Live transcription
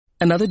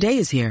Another day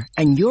is here,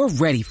 and you're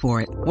ready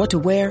for it. What to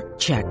wear?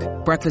 Check.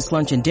 Breakfast,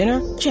 lunch, and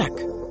dinner? Check.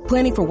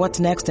 Planning for what's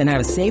next and how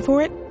to save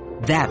for it?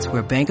 That's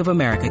where Bank of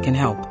America can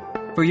help.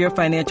 For your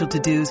financial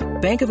to-dos,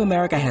 Bank of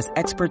America has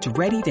experts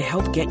ready to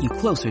help get you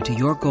closer to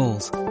your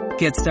goals.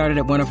 Get started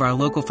at one of our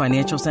local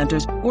financial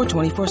centers or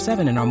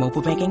 24/7 in our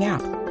mobile banking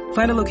app.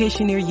 Find a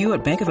location near you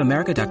at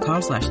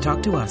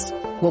bankofamerica.com/talktous.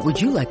 What would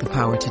you like the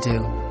power to do?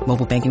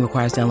 Mobile banking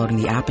requires downloading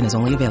the app and is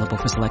only available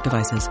for select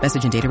devices.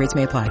 Message and data rates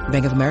may apply.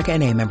 Bank of America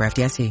N.A., member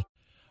FDIC.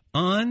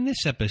 On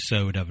this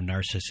episode of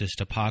Narcissist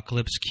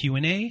Apocalypse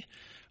Q&A,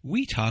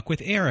 we talk with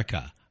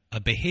Erika,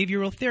 a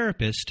behavioral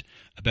therapist,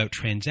 about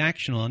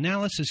transactional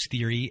analysis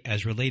theory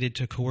as related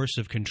to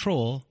coercive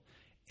control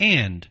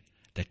and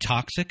the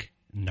toxic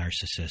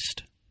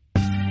narcissist.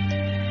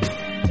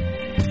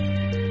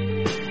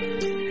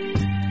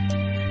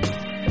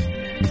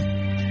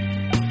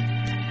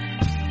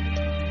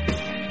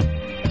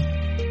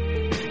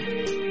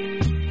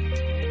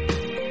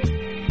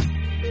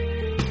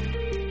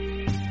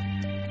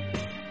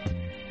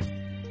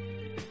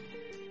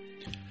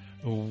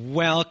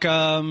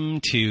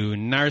 Welcome to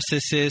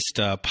Narcissist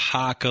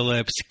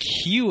Apocalypse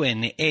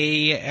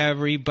Q&A,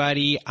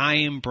 everybody. I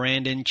am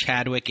Brandon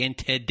Chadwick, and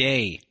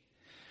today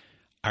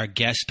our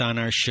guest on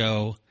our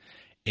show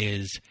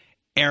is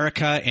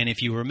Erika. And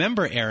if you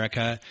remember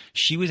Erika,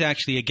 she was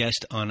actually a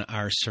guest on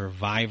our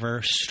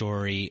Survivor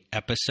Story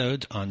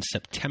episodes on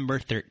September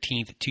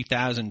 13th,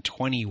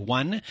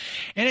 2021.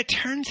 And it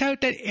turns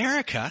out that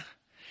Erika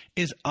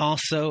is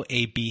also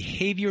a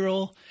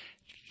behavioral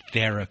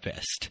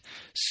therapist.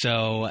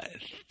 So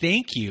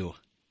thank you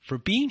for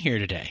being here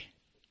today.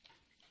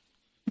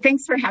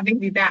 Thanks for having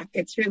me back.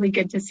 It's really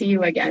good to see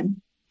you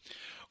again.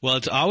 Well,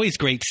 it's always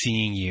great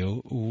seeing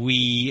you.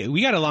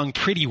 We got along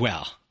pretty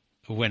well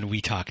when we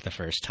talked the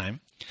first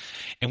time.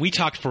 And we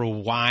talked for a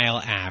while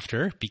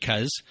after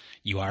because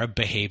you are a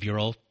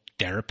behavioral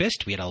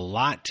therapist. We had a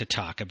lot to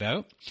talk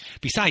about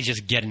besides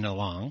just getting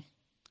along,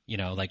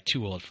 like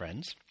two old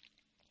friends.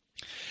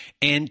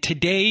 And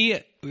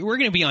today, we're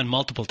going to be on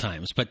multiple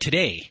times, but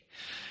today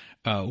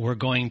we're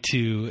going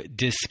to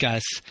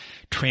discuss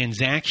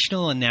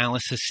transactional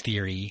analysis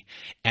theory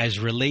as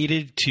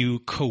related to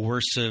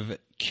coercive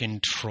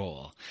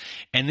control.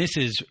 And this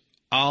is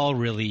all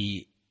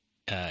really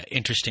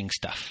interesting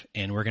stuff,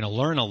 and we're going to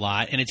learn a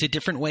lot. And it's a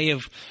different way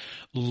of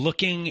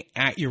looking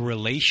at your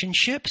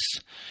relationships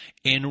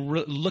and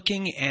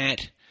looking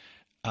at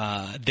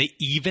the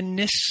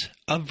evenness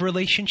of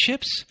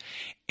relationships,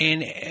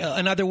 and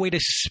another way to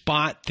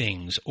spot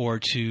things or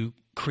to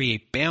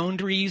create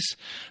boundaries,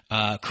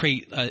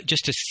 create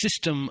just a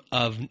system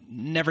of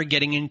never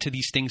getting into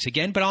these things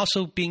again, but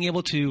also being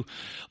able to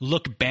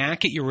look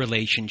back at your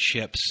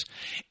relationships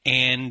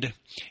and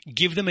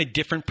give them a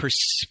different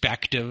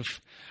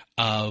perspective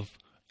of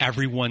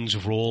everyone's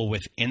role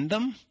within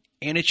them.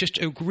 And it's just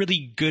a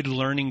really good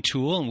learning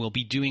tool. And we'll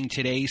be doing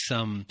today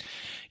some,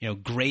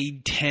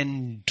 grade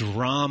 10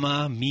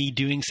 drama, me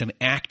doing some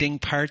acting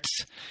parts,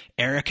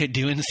 Erika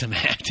doing some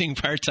acting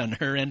parts on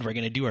her end. We're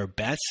going to do our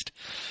best.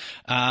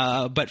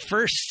 But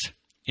first,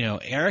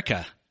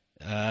 Erika,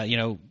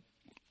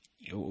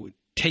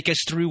 take us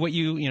through what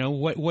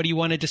what do you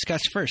want to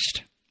discuss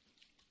first?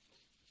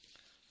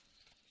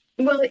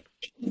 Well,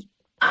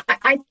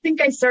 I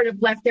think I sort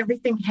of left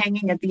everything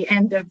hanging at the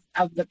end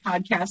of the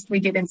podcast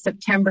we did in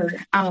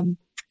September.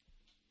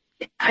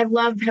 I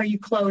love how you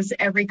close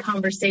every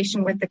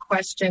conversation with the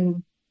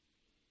question,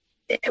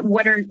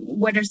 what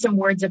are some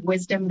words of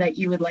wisdom that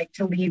you would like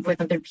to leave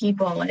with other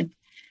people? And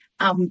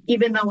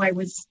even though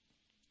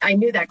I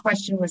knew that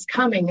question was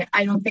coming,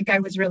 I don't think I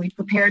was really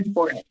prepared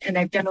for it. And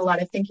I've done a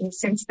lot of thinking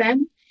since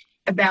then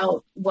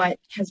about what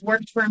has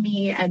worked for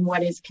me and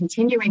what is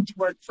continuing to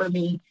work for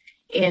me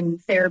in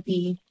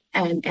therapy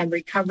and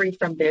recovery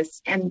from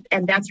this. And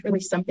that's really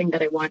something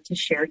that I want to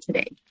share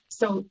today.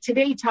 So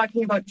today,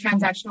 talking about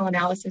transactional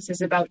analysis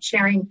is about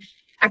sharing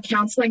a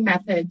counseling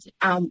method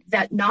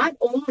that not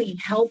only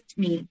helped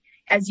me,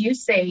 as you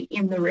say,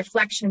 in the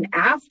reflection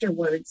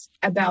afterwards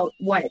about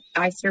what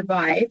I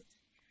survived,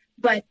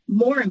 but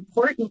more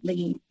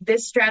importantly,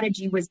 this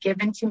strategy was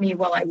given to me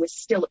while I was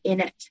still in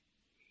it.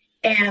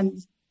 And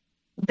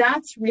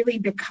that's really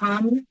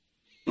become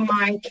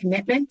my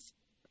commitment,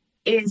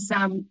 is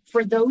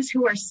for those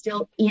who are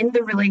still in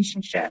the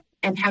relationship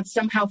and have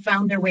somehow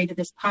found their way to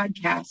this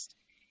podcast,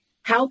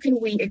 how can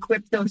we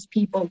equip those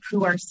people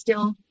who are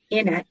still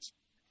in it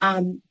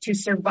to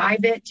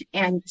survive it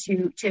and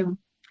to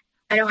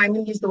I'm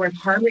going to use the word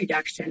harm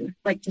reduction,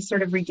 like to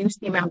sort of reduce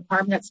the amount of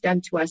harm that's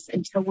done to us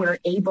until we're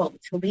able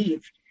to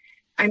leave.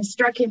 I'm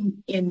struck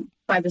in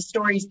by the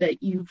stories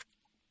that you've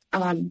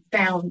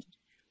found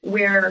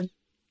where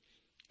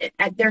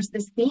there's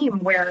this theme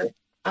where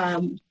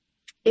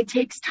it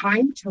takes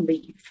time to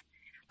leave.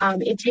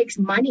 It takes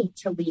money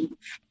to leave.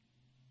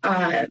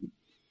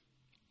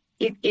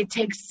 It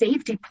takes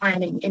safety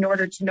planning in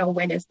order to know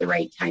when is the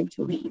right time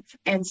to leave.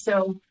 And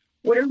so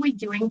what are we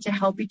doing to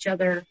help each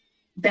other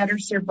better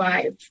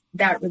survive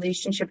that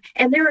relationship?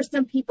 And there are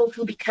some people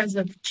who, because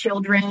of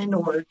children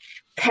or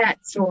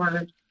pets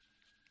or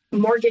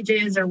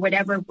mortgages or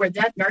whatever, where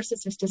that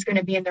narcissist is going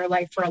to be in their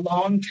life for a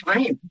long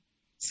time.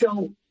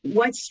 So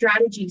what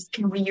strategies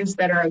can we use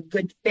that are a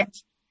good fit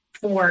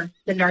for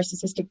the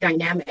narcissistic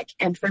dynamic?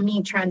 And for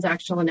me,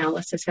 transactional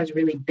analysis has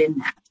really been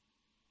that.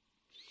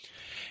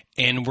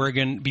 And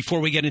before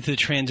we get into the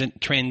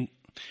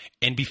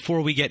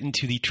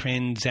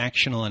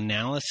transactional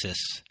analysis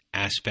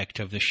aspect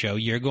of the show,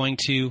 you're going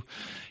to,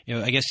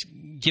 I guess,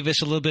 give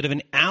us a little bit of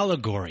an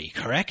allegory,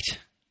 correct?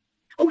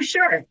 Oh,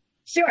 sure.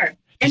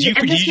 Did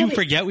you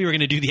forget we were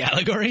going to do the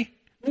allegory?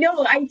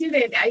 No, I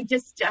didn't. I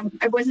just,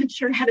 I wasn't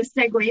sure how to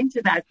segue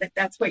into that, but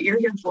that's what you're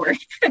here for.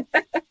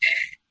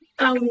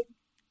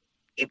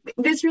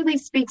 This really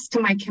speaks to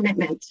my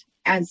commitment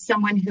as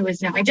someone who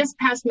is now, I just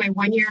passed my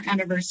 1-year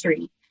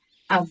anniversary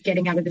of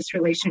getting out of this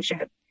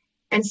relationship.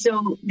 And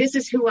so this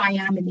is who I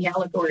am in the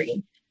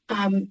allegory.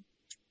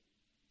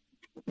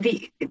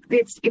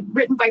 It's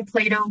written by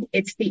Plato.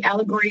 It's the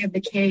allegory of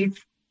the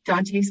cave,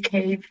 Dante's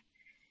cave.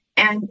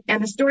 And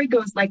the story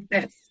goes like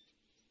this.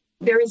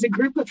 There is a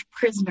group of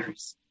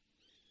prisoners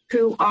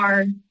who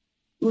are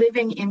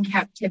living in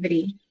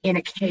captivity in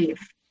a cave.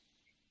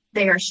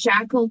 They are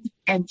shackled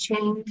and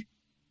chained.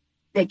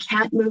 They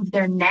can't move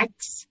their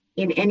necks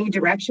in any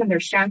direction. They're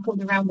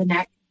shackled around the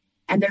neck,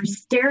 and they're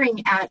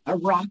staring at a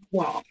rock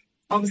wall,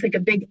 almost like a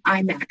big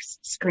IMAX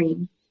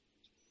screen.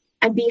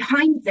 And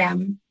behind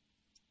them,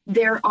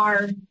 there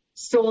are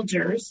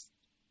soldiers,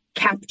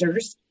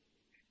 captors,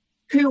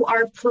 who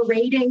are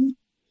parading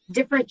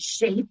different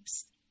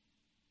shapes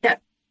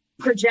that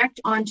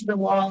project onto the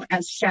wall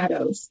as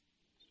shadows.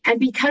 And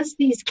because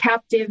these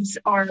captives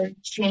are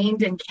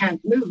chained and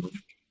can't move,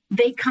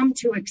 they come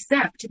to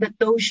accept that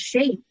those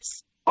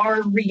shapes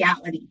are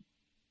reality,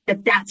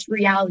 that's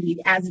reality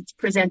as it's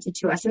presented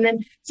to us. And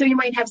then, so you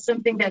might have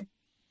something that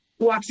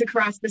walks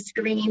across the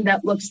screen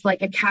that looks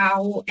like a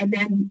cow, and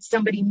then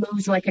somebody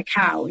moves like a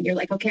cow, and you're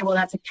like, okay, well,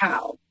 that's a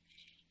cow,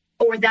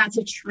 or that's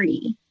a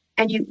tree.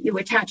 And you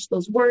attach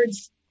those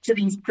words to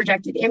these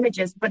projected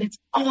images, but it's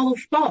all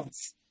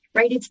false,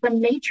 right? It's the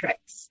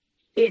matrix.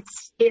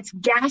 It's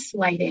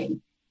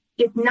gaslighting.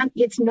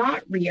 It's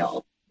not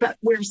real, but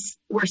we're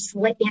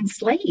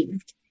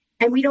enslaved,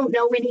 and we don't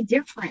know any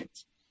different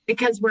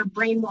because we're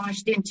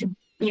brainwashed into,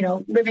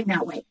 living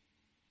that way.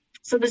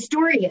 So the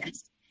story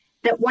is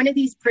that one of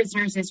these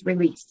prisoners is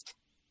released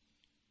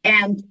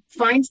and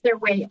finds their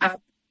way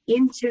up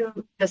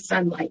into the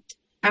sunlight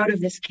out of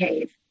this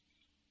cave.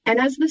 And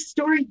as the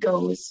story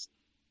goes,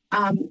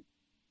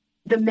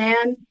 the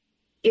man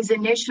is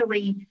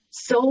initially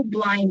so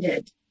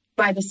blinded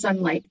by the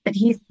sunlight that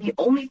the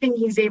only thing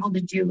he's able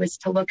to do is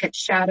to look at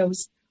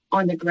shadows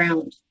on the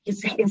ground.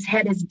 His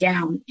head is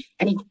down,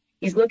 and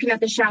he's looking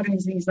at the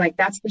shadows, and he's like,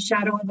 that's the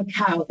shadow of a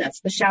cow, that's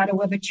the shadow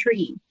of a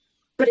tree.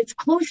 But it's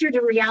closer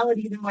to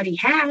reality than what he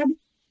had.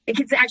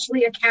 It's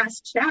actually a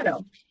cast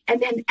shadow.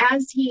 And then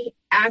as he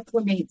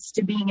acclimates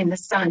to being in the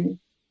sun,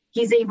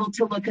 he's able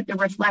to look at the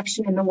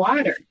reflection in the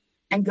water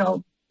and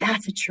go,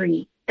 that's a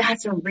tree.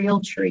 That's a real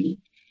tree.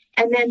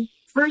 And then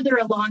further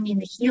along in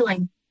the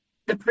healing,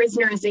 the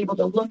prisoner is able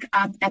to look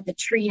up at the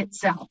tree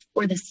itself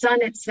or the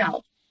sun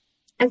itself.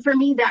 And for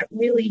me, that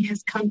really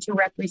has come to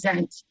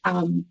represent,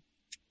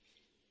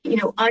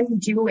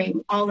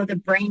 undoing all of the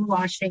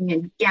brainwashing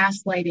and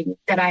gaslighting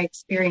that I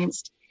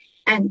experienced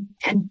and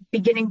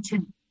beginning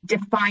to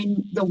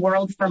define the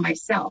world for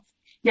myself.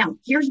 Now,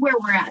 here's where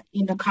we're at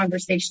in the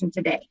conversation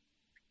today.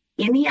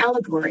 In the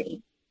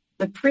allegory,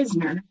 the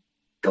prisoner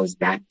goes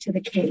back to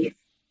the cave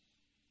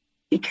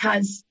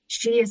because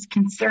she is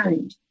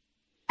concerned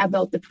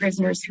about the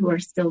prisoners who are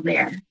still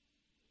there.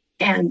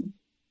 And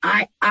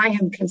I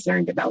am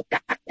concerned about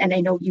that. And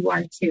I know you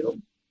are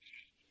too.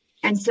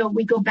 And so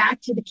we go back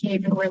to the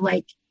cave and we're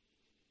like,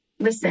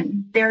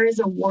 listen, there is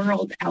a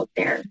world out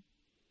there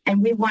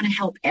and we want to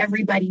help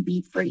everybody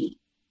be free.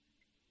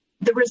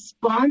 The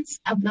response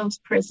of those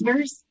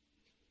prisoners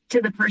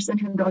to the person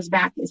who goes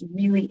back is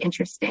really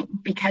interesting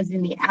because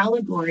in the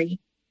allegory,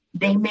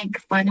 they make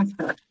fun of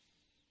her.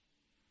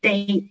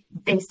 They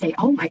say,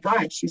 oh my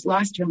God, she's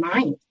lost her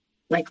mind.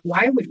 Like,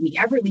 why would we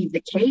ever leave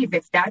the cave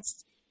if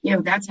that's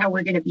how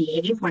we're going to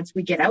behave once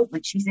we get out?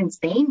 Like, she's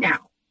insane now.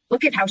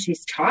 Look at how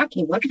she's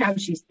talking. Look at how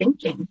she's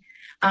thinking.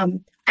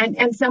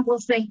 And some will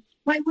say,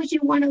 why would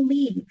you want to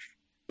leave?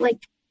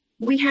 Like,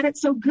 we had it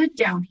so good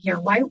down here.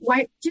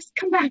 Why just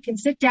come back and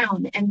sit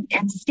down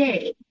and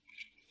stay?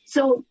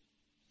 So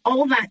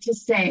all that to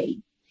say,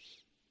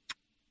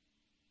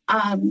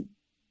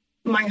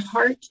 my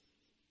heart,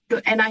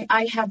 and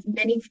I have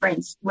many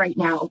friends right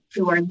now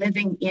who are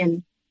living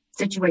in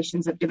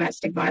situations of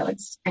domestic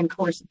violence and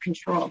coercive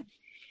control.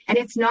 And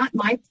it's not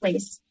my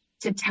place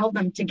to tell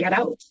them to get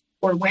out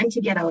or when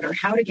to get out or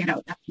how to get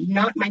out. That's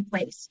not my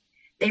place.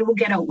 They will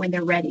get out when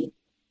they're ready.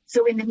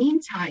 So in the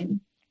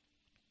meantime,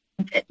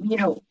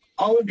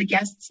 all of the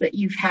guests that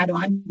you've had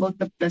on, both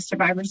the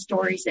survivor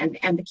stories and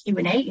the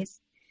Q&As,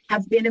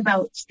 have been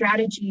about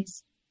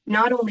strategies,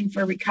 not only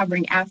for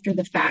recovering after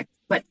the fact,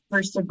 but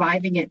for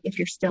surviving it if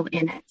you're still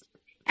in it.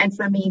 And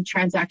for me,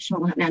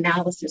 transactional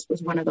analysis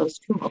was one of those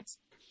tools.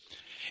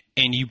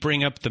 and you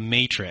bring up the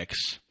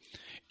Matrix.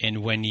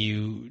 And when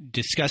you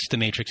discuss the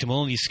Matrix, and we'll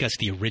only discuss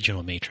the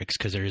original Matrix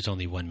because there is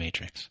only one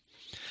Matrix.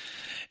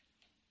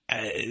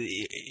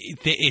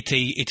 It's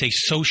a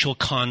social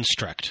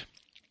construct.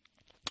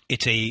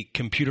 It's a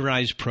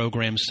computerized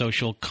program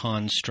social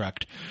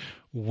construct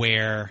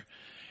where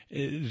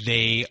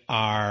they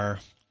are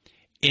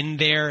in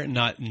there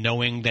not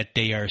knowing that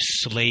they are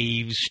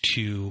slaves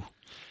to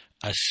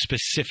a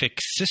specific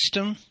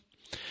system,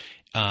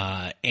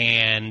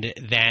 and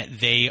that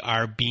they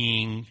are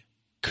being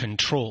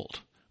controlled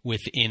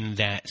within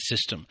that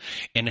system.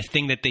 And a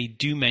thing that they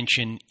do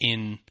mention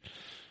in,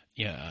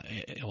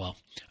 well,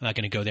 I'm not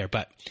going to go there,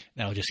 but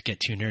that'll just get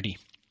too nerdy.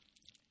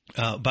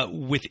 But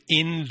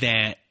within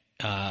that,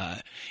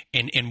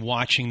 and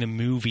watching the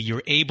movie,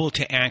 you're able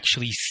to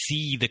actually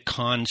see the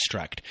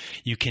construct.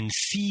 You can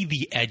see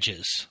the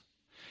edges.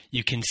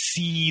 You can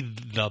see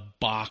the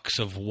box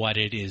of what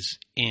it is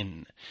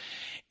in.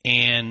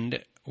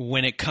 And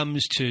when it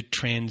comes to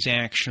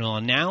transactional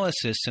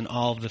analysis and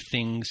all of the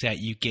things that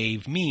you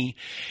gave me,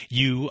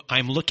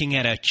 I'm looking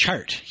at a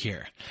chart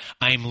here.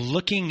 I'm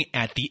looking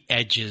at the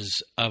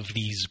edges of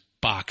these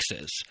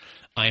boxes.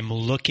 I'm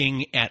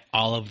looking at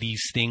all of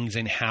these things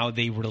and how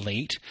they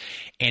relate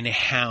and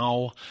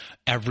how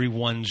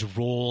everyone's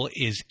role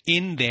is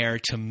in there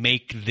to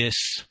make this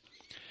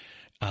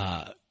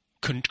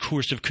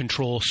coercive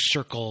control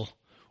circle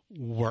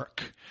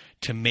work,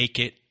 to make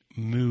it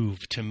move,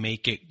 to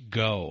make it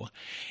go.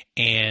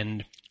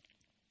 And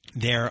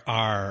there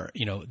are,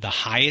 the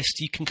highest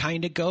you can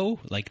kind of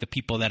go, like the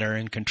people that are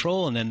in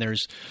control, and then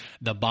there's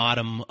the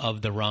bottom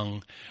of the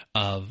rung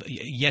of,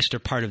 yes, they're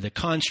part of the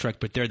construct,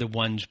 but they're the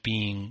ones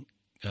being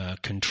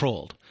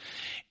controlled.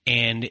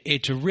 And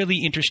it's a really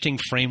interesting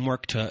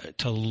framework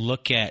to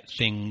look at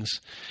things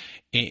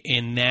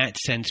in that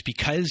sense,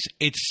 because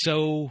it's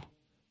so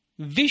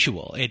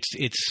visual.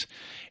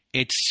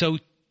 It's so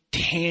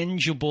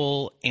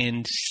tangible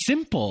and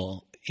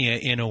simple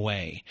in a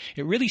way.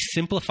 It really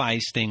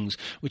simplifies things,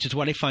 which is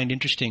what I find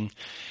interesting,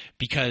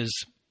 because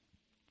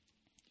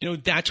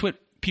that's what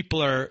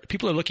people are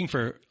looking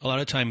for a lot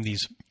of time,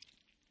 these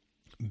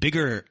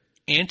bigger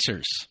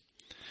answers,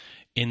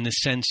 in the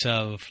sense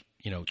of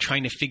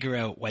trying to figure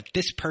out what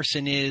this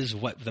person is,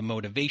 what the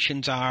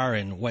motivations are,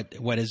 and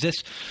what is this.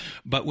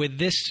 But with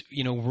this,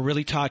 we're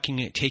really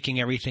taking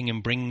everything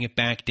and bringing it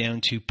back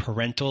down to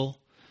parental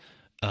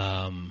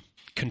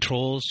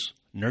controls,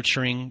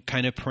 nurturing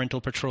kind of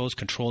parental patrols,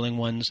 controlling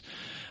ones,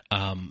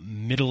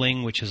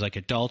 middling, which is like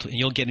adult, and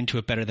you'll get into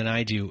it better than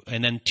I do,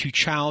 and then to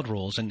child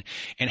roles and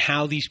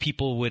how these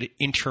people would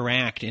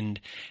interact, and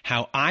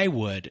how I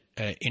would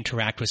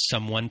interact with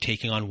someone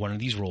taking on one of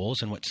these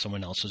roles and what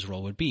someone else's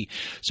role would be.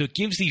 So it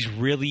gives these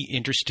really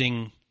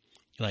interesting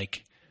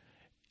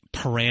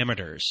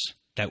parameters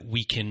that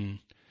we can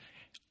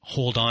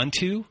hold on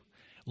to,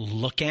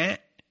 look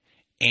at,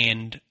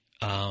 and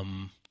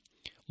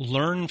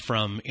learn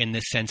from, in the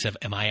sense of,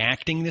 am I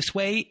acting this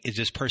way? Is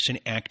this person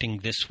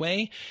acting this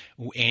way?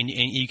 And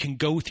you can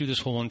go through this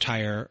whole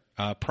entire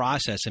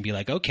process and be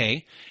like,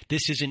 okay,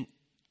 this isn't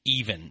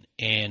even,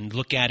 and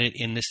look at it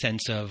in the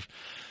sense of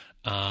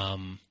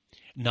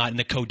not in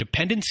the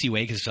codependency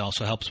way, because it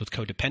also helps with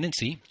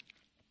codependency,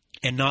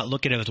 and not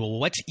look at it as, well,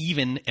 what's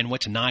even and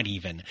what's not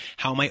even?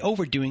 How am I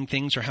overdoing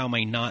things, or how am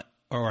I not,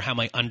 or how am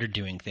I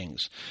underdoing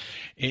things?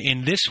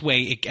 In this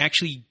way, it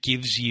actually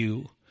gives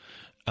you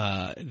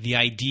the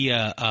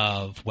idea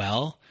of,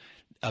 well,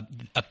 a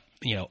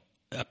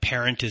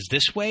parent is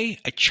this way,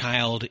 a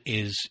child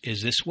is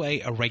this way,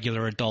 a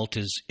regular adult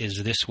is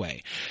this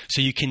way.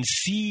 So you can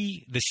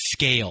see the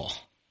scale.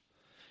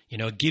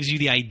 It gives you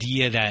the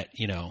idea that,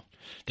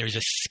 there's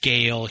a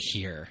scale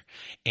here,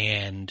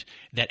 and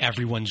that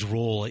everyone's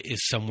role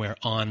is somewhere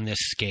on this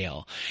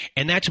scale.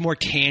 And that's more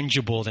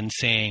tangible than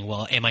saying,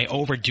 well, am I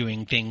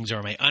overdoing things or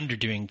am I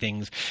underdoing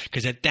things?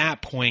 Because at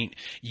that point,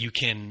 you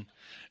can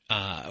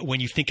when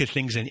you think of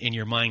things in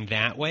your mind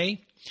that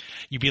way,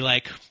 you'd be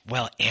like,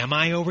 well, am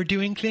I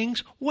overdoing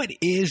things? What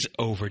is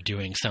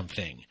overdoing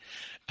something?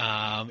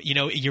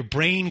 Your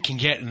brain can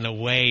get in the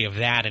way of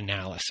that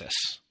analysis.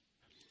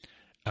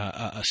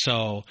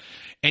 So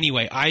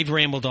anyway, I've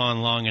rambled on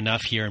long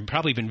enough here and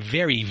probably been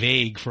very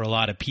vague for a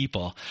lot of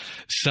people.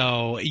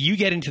 So you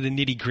get into the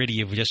nitty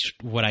gritty of just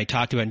what I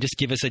talked about, and just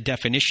give us a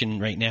definition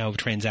right now of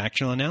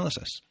transactional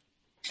analysis.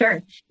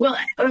 Sure. Well,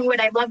 what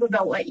I love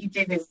about what you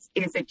did is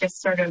it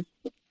just sort of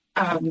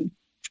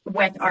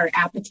whet our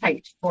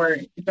appetite for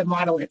the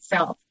model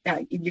itself.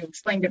 You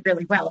explained it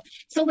really well.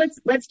 So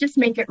let's just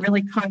make it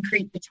really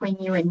concrete between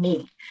you and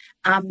me.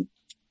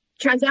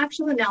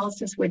 Transactional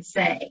analysis would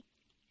say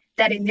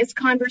that in this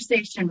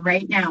conversation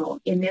right now,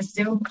 in this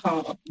Zoom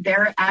call,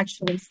 there are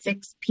actually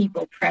 6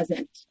 people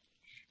present.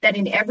 That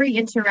in every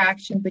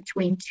interaction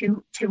between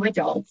two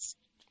adults,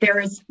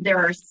 there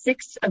are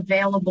 6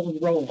 available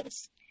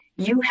roles.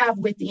 You have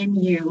within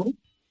you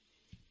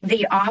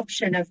the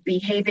option of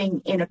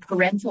behaving in a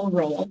parental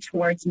role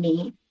towards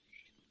me,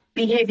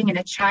 behaving in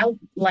a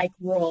childlike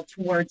role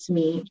towards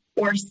me,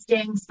 or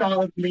staying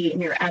solidly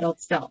in your adult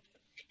self.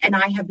 and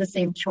I have the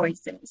same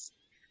choices.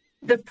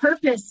 The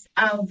purpose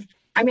of,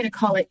 I'm going to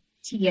call it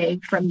TA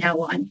from now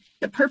on,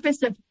 the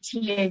purpose of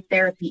TA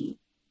therapy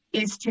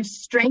is to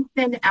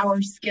strengthen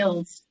our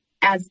skills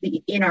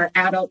in our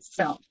adult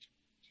self,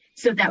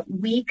 so that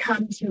we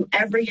come to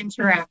every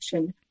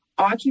interaction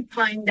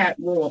occupying that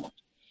role.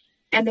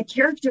 And the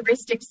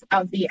characteristics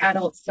of the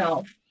adult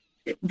self,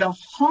 the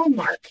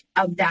hallmark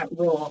of that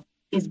role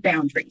is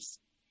boundaries.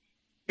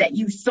 That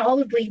you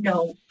solidly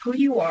know who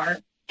you are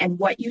and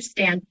what you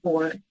stand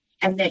for,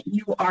 and that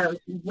you are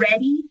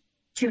ready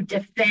to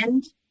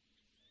defend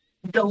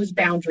those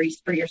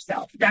boundaries for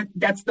yourself.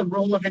 That's the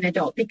role of an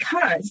adult.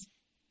 Because,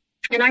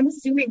 and I'm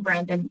assuming,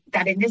 Brandon,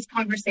 that in this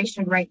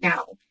conversation right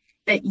now,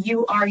 that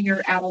you are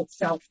your adult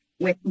self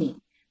with me.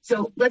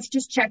 So let's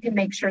just check and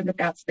make sure that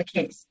that's the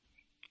case.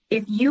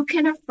 If you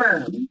can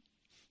affirm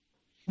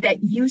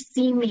that you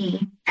see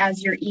me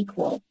as your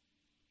equal,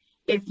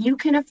 if you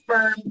can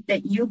affirm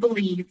that you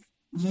believe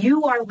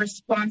you are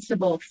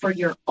responsible for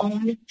your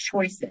own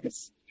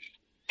choices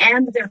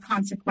and their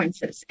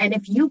consequences, and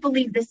if you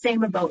believe the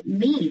same about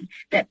me,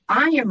 that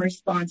I am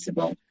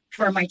responsible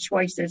for my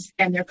choices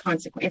and their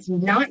consequences,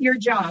 it's not your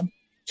job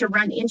to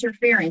run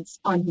interference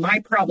on my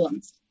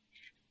problems,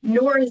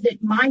 nor is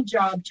it my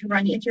job to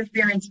run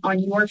interference on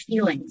your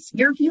feelings.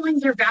 Your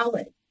feelings are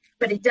valid,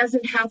 but it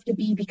doesn't have to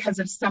be because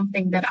of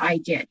something that I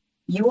did.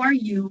 You are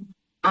you,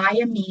 I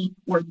am me,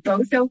 we're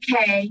both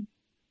okay,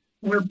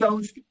 we're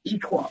both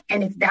equal.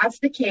 And if that's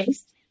the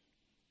case,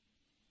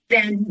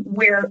 then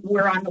we're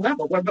on the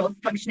level. We're both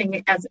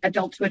functioning as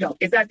adult to adult.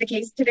 Is that the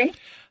case today?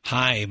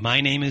 Hi,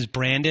 my name is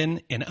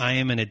Brandon, and I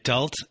am an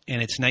adult,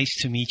 and it's nice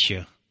to meet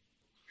you.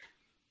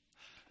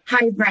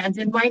 Hi,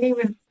 Brandon. My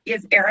name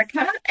is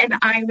Erika, and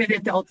I'm an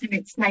adult, and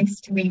it's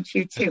nice to meet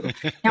you too.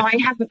 Now, I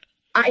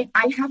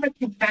have a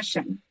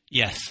confession.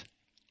 Yes.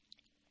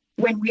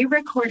 When we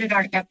recorded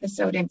our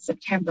episode in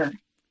September,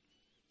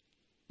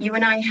 you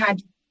and I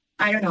had,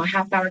 I don't know, a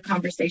half-hour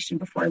conversation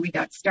before we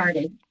got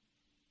started.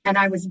 And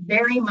I was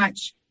very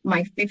much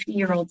my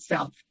 50-year-old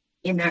self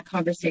in that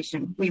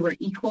conversation. We were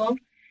equal.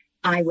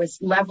 I was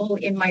level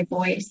in my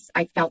voice.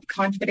 I felt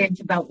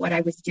confident about what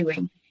I was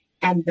doing.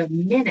 And the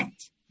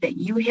minute that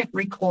you hit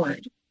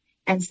record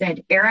and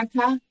said,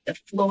 Erika, the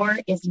floor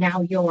is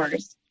now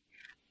yours,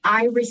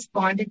 I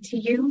responded to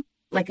you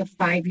like a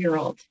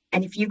 5-year-old.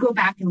 And if you go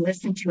back and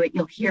listen to it,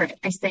 you'll hear it.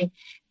 I say,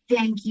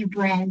 thank you,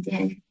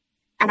 Brandon.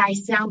 And I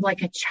sound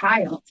like a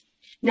child.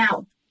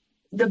 Now,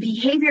 the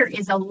behavior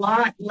is a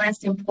lot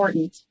less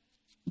important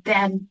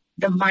than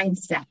the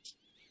mindset,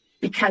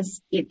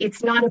 because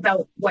it's not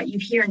about what you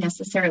hear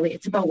necessarily.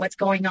 It's about what's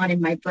going on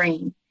in my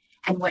brain.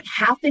 And what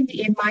happened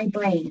in my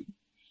brain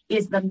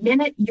is the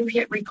minute you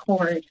hit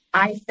record,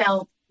 I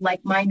felt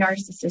like my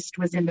narcissist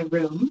was in the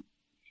room.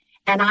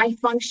 And I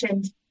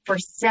functioned for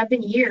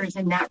 7 years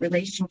in that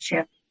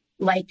relationship,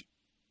 like,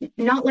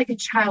 not like a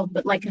child,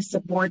 but like a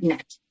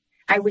subordinate.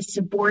 I was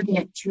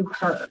subordinate to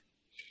her.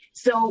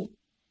 So,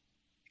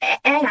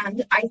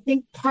 and I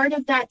think part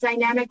of that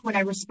dynamic when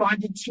I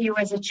responded to you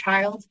as a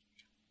child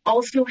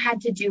also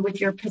had to do with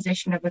your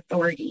position of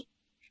authority,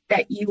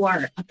 that you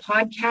are a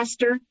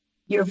podcaster,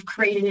 you've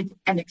created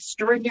an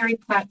extraordinary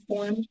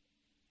platform,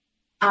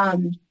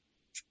 and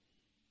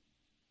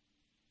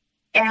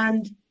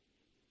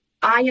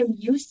I am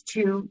used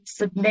to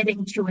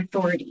submitting to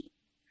authority.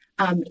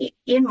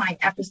 In my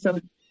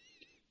episode,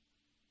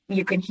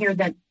 you can hear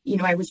that,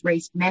 I was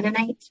raised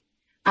Mennonite.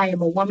 I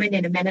am a woman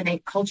in a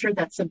Mennonite culture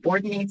that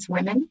subordinates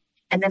women.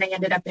 And then I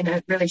ended up in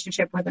a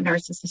relationship with a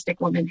narcissistic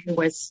woman who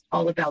was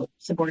all about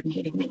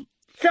subordinating me.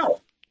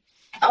 So,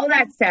 all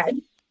that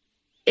said,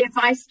 if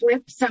I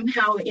slip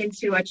somehow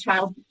into a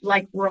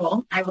childlike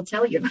role, I will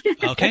tell you.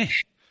 Okay.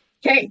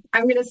 Okay,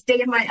 I'm going to stay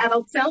in my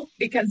adult self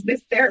because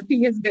this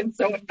therapy has been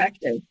so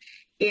effective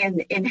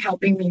in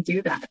helping me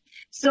do that.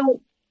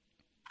 So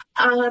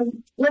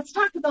let's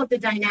talk about the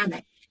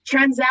dynamic.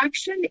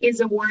 Transaction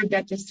is a word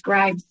that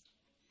describes,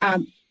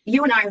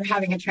 you and I are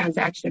having a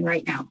transaction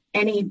right now.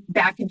 Any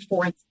back and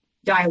forth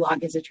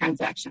dialogue is a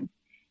transaction.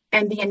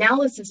 And the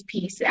analysis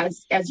piece,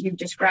 as you've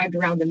described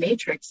around the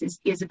matrix,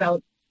 is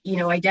about,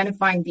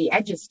 identifying the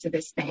edges to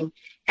this thing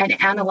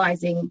and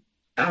analyzing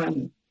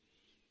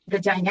the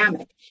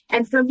dynamic.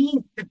 And for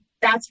me,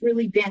 that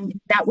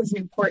was an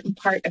important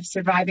part of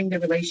surviving the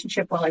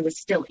relationship while I was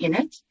still in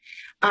it.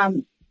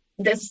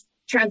 This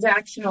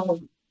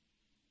transactional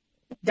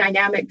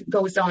dynamic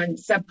goes on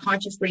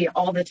subconsciously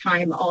all the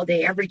time, all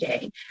day, every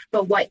day.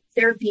 But what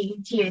TA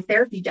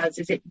therapy does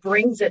is it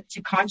brings it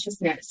to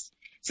consciousness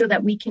so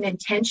that we can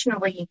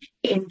intentionally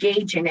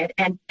engage in it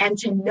and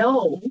to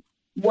know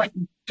what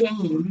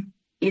game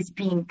is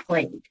being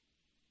played.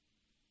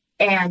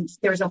 And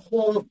there's a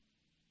whole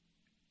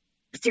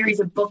series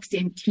of books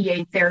in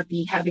TA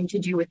therapy having to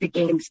do with the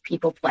games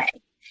people play.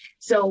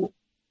 So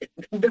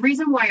the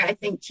reason why I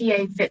think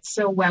TA fits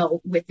so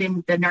well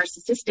within the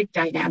narcissistic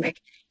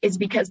dynamic is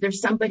because there's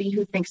somebody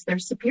who thinks they're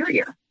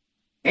superior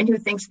and who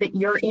thinks that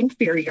you're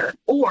inferior.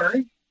 Or,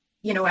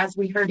 as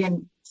we heard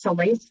in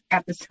Soleil's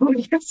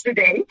episode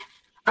yesterday,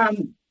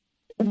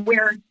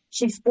 where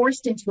she's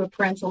forced into a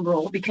parental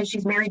role because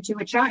she's married to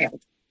a child.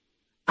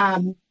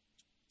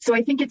 So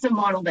I think it's a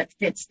model that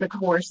fits the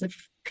coercive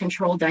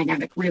control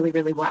dynamic really,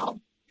 really well.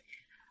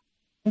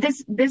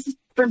 This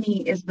for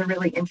me is the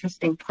really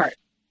interesting part.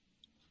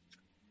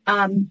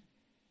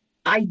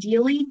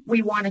 Ideally,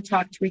 we want to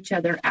talk to each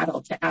other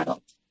adult to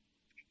adult.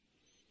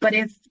 But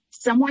if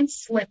someone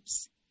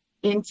slips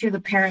into the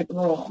parent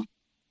role,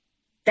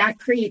 that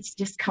creates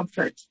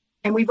discomfort.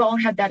 And we've all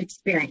had that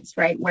experience,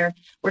 right? Where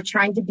we're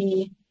trying to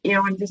be,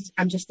 I'm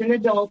just an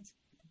adult.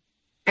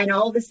 And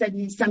all of a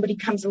sudden somebody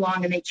comes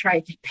along and they try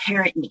to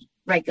parent me,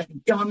 right? Like a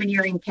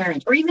domineering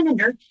parent, or even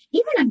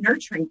a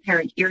nurturing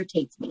parent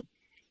irritates me.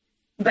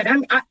 But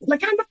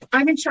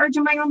I'm in charge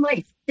of my own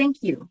life. Thank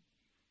you.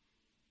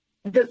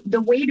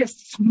 The way to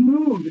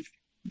smooth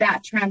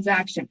that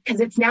transaction,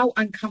 because it's now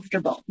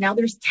uncomfortable. Now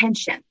there's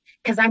tension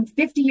because I'm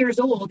 50 years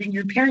old and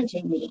you're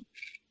parenting me.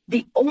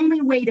 The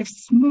only way to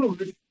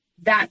smooth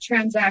that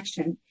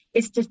transaction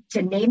is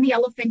to name the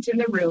elephant in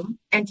the room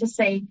and to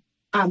say,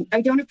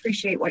 I don't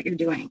appreciate what you're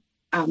doing.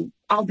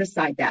 I'll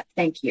decide that.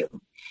 Thank you.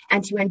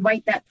 And to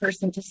invite that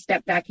person to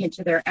step back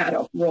into their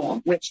adult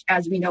role, which,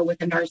 as we know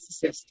with a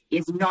narcissist,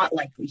 is not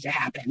likely to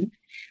happen.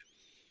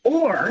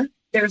 Or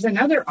there's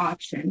another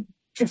option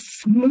to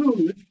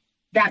smooth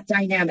that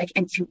dynamic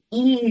and to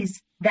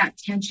ease that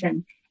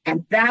tension.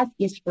 And that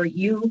is for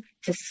you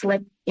to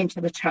slip into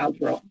the child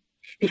role.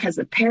 Because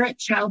the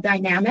parent-child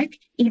dynamic,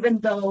 even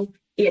though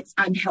it's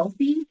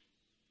unhealthy,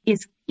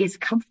 is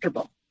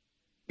comfortable.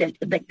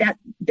 That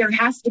there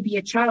has to be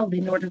a child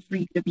in order for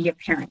you to be a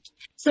parent.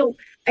 So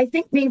I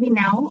think maybe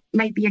now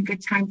might be a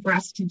good time for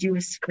us to do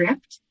a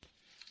script.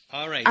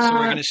 All right. So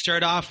we're going to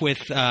start off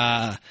with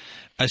a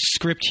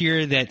script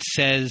here that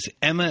says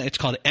Emma. It's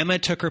called Emma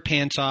Took Her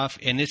Pants Off.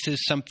 And this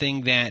is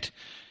something that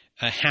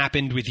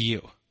happened with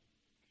you.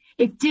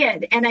 It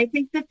did. And I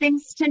think the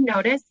things to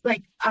notice,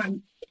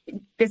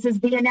 this is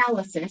the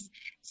analysis.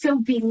 So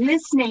be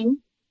listening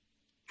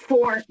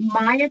for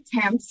my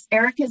attempts,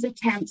 Erika's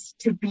attempts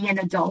to be an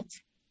adult,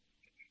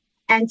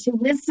 and to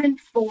listen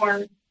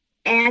for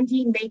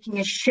Andy making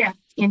a shift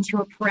into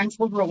a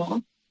parental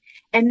role,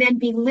 and then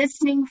be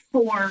listening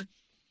for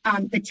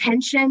the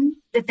tension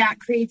that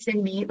creates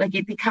in me, like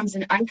it becomes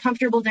an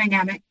uncomfortable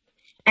dynamic,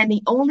 and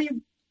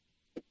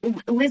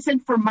listen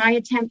for my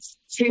attempts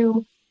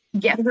to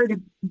get her to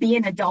be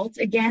an adult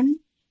again,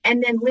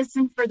 and then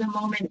listen for the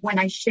moment when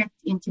I shift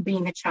into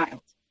being a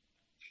child.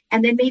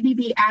 And then maybe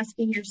be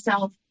asking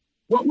yourself,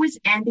 what was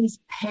Andy's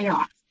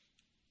payoff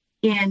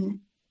in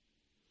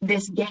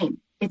this game?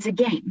 It's a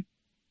game.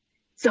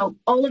 So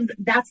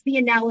that's the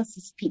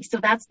analysis piece. So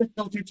that's the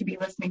filter to be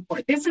listening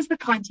for. This is the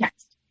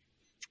context.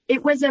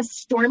 It was a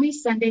stormy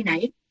Sunday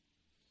night.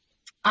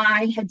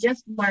 I had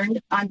just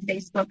learned on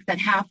Facebook that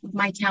half of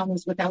my town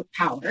was without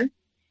power.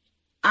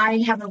 I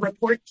have a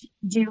report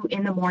due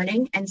in the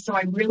morning, and so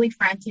I'm really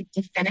frantic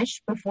to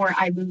finish before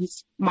I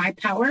lose my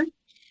power.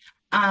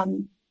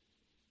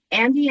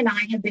 Andy and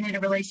I have been in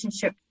a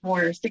relationship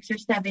for 6 or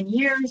 7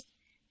 years,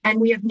 and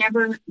we have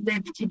never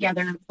lived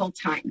together full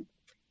time.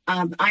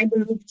 I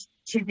moved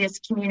to this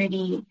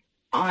community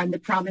on the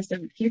promise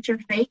of a future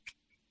fake,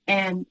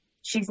 and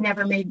she's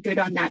never made good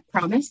on that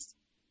promise.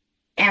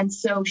 And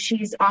so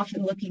she's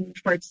often looking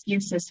for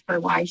excuses for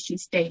why she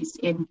stays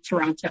in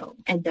Toronto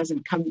and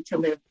doesn't come to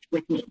live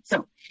with me.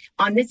 So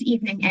on this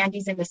evening,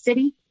 Andy's in the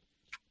city.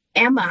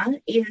 Emma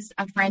is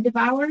a friend of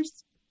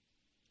ours,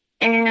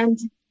 and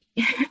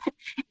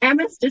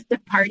Emma's just a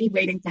party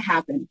waiting to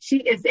happen. She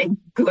is a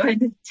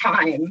good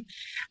time.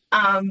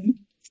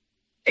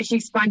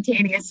 She's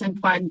spontaneous and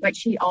fun, but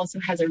she also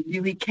has a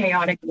really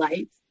chaotic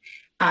life.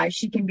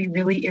 She can be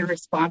really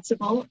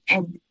irresponsible,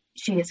 and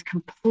she is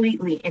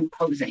completely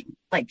imposing.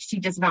 Like, she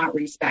does not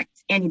respect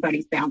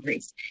anybody's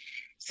boundaries.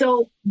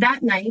 So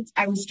that night,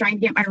 I was trying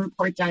to get my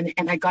report done,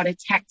 and I got a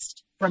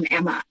text from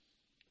Emma.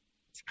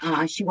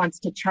 She wants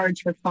to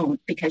charge her phone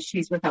because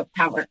she's without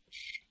power.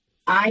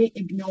 I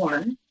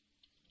ignore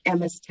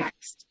Emma's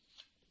text.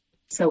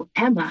 So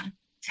Emma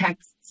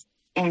texts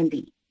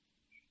Andy.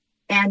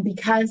 And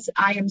because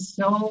I am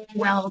so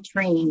well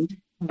trained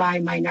by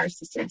my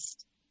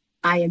narcissist,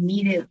 I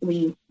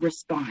immediately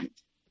respond.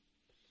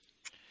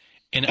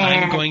 And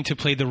I'm going to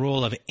play the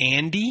role of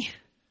Andy?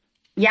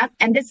 Yep.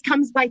 And this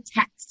comes by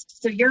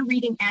text. So you're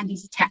reading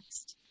Andy's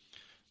text.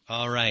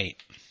 All right.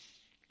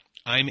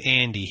 I'm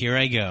Andy. Here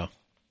I go.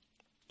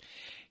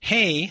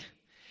 Hey,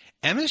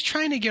 Emma's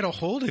trying to get a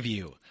hold of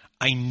you.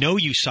 I know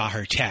you saw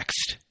her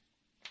text.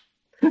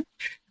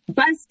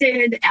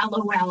 Busted,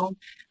 LOL.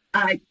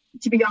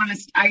 To be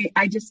honest,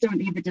 I just don't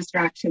need the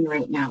distraction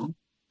right now.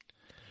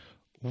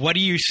 What are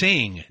you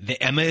saying?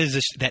 That Emma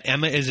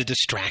is a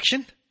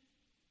distraction?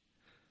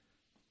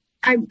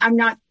 I'm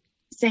not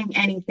saying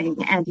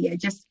anything, Andy.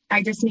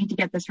 I just need to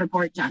get this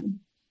report done.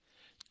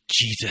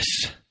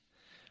 Jesus.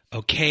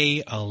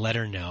 Okay, I'll let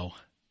her know.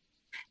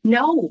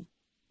 No,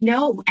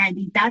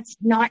 Andy, that's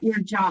not your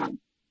job.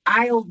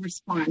 I'll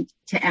respond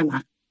to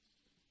Emma.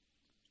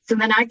 So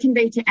then I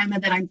convey to Emma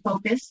that I'm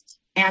focused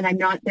and I'm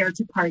not there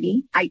to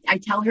party. I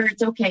tell her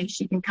it's okay.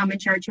 She can come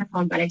and charge her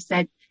phone. But I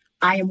said,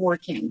 I am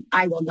working.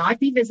 I will not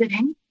be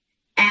visiting.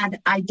 And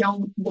I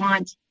don't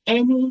want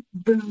any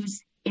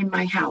booze in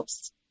my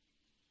house.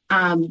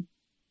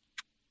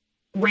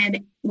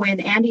 When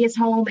Andy is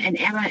home and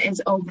Emma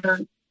is over,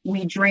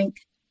 we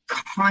drink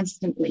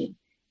constantly.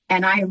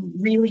 And I am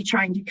really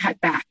trying to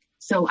cut back.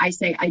 So I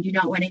say, I do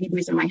not want any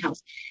booze in my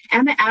house.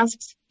 Emma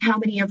asks how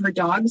many of her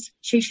dogs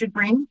she should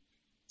bring.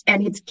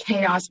 And it's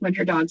chaos when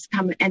her dogs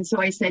come. And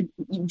so I said,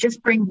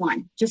 just bring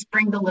one. Just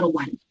bring the little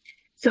one.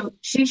 So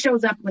she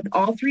shows up with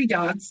all 3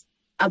 dogs,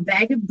 a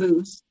bag of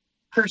booze,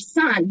 her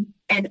son,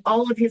 and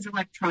all of his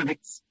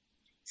electronics.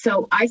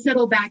 So I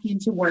settle back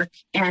into work,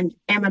 and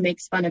Emma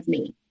makes fun of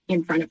me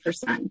in front of her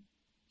son.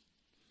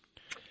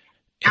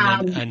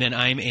 And then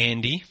I'm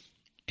Andy.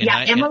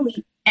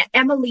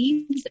 Emma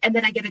leaves, and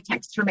then I get a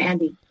text from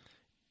Andy.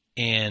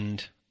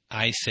 And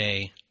I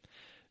say,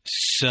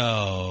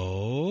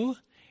 so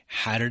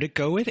how did it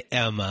go with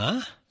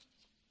Emma?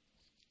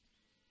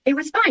 It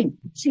was fine.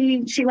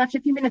 She left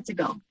a few minutes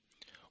ago.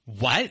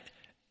 What?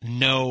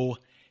 No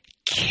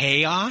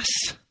chaos?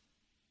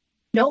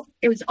 Nope,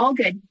 it was all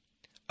good.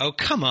 Oh,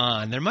 come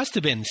on. There must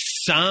have been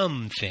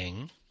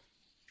something.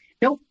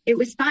 Nope, it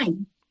was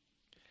fine.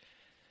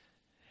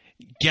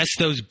 Guess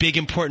those big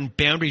important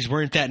boundaries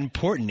weren't that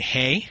important,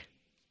 hey?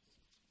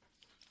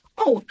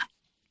 Oh,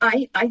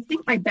 I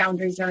think my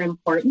boundaries are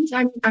important.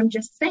 I'm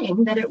just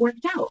saying that it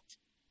worked out.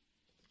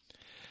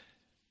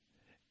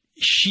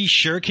 She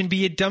sure can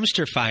be a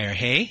dumpster fire,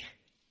 hey?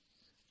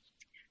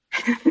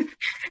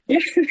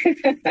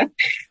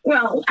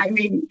 Well, I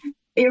mean,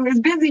 it was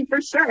busy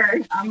for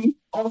sure.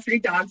 All 3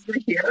 dogs were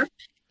here.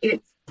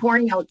 It's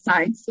pouring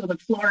outside, so the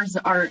floors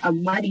are a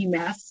muddy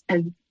mess.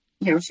 And,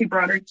 she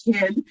brought her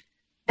kid.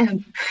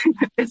 And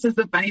this is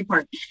the funny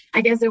part.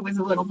 I guess it was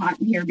a little hot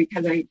in here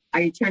because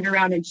I turned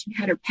around and she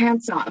had her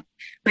pants off.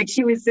 Like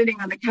she was sitting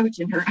on the couch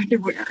in her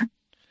underwear.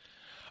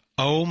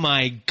 Oh,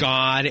 my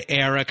God,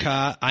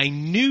 Erika. I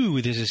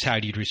knew this is how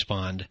you'd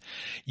respond.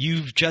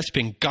 You've just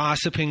been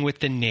gossiping with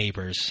the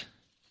neighbors.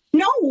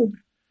 No,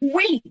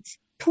 wait,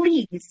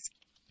 please.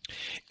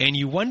 And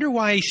you wonder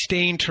why I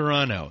stay in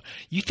Toronto.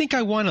 You think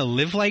I want to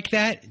live like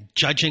that,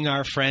 judging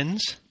our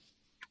friends?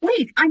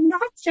 Wait, I'm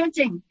not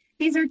judging.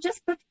 These are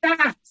just the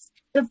facts.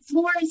 The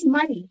floor is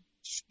muddy.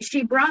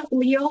 She brought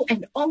Leo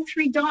and all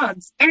 3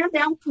 dogs and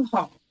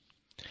alcohol.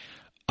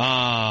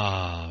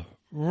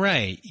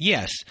 Right.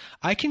 Yes.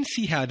 I can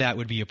see how that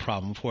would be a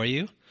problem for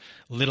you.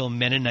 Little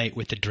Mennonite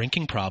with the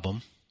drinking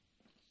problem.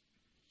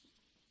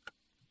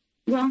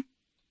 Well,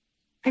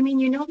 I mean,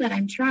 you know that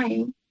I'm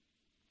trying.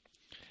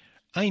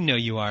 I know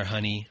you are,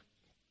 honey,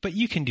 but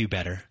you can do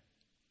better.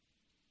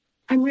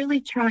 I'm really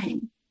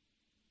trying.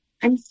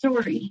 I'm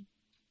sorry.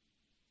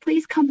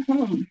 Please come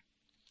home.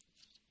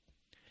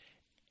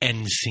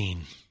 End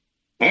scene.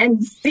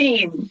 End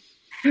scene.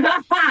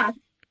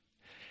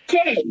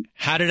 Okay.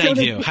 How did I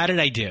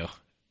do?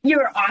 You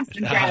were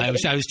awesome, Brad.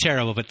 I was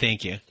terrible, but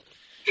thank you.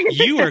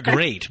 You were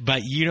great,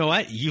 but you know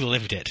what? You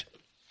lived it.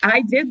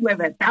 I did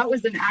live it. That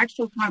was an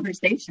actual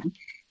conversation.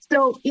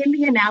 So in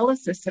the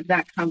analysis of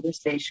that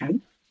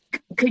conversation,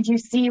 could you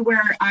see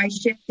where I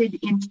shifted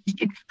into,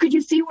 could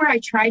you see where I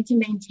tried to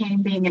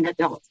maintain being an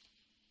adult?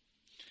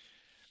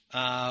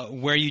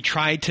 Where you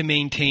tried to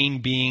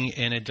maintain being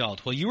an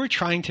adult. Well, you were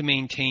trying to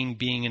maintain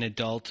being an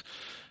adult.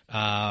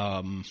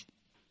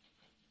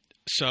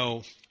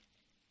 So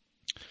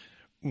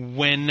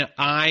when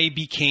I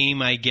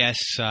became, I guess,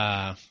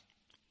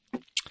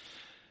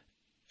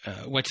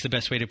 what's the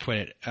best way to put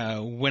it?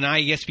 When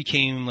I guess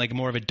became like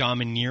more of a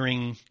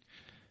domineering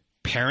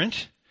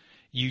parent,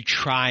 you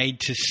tried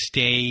to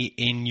stay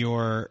in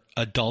your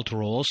adult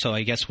role. So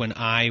I guess when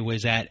I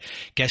was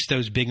guess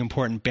those big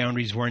important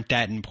boundaries weren't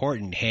that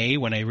important. Hey,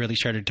 when I really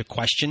started to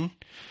question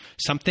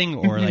something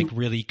or like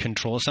really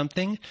control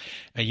something,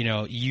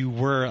 you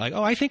were like,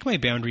 oh, I think my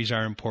boundaries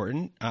are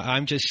important.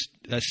 I'm just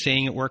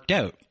saying it worked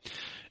out.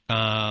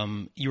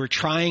 You were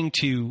trying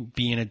to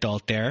be an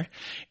adult there.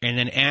 And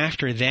then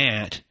after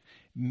that,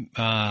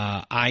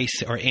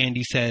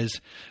 Andy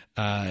says,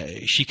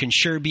 she can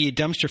sure be a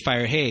dumpster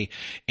fire. Hey,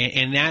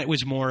 and that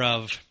was more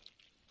of,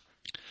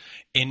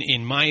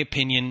 in my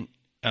opinion,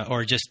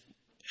 or just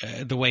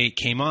the way it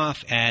came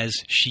off as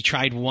she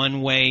tried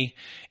one way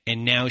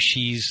and now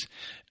she's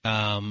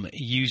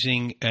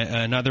using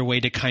another way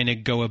to kind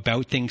of go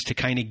about things to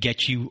kind of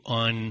get you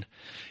on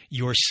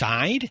your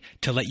side,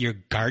 to let your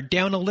guard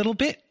down a little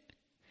bit.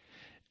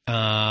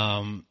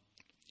 And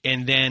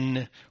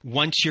then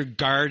once your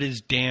guard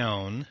is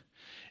down,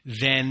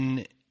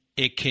 then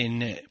it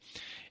can,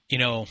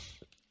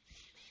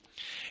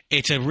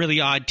 it's a really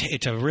odd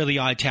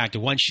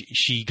tactic. Once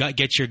she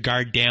gets your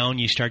guard down,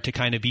 you start to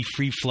kind of be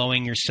free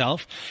flowing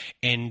yourself,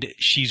 and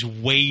she's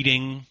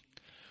waiting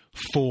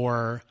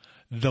for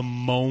the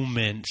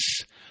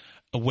moments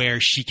where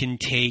she can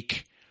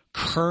take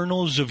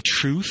kernels of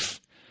truth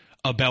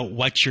about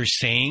what you're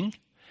saying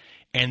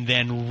and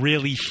then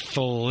really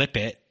flip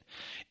it.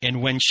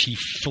 And when she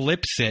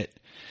flips it,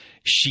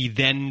 she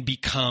then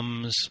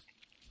becomes,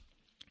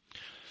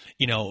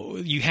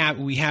 we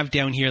have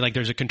down here, like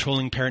there's a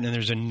controlling parent and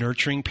there's a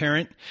nurturing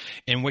parent.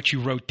 And what you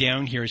wrote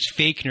down here is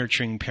fake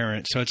nurturing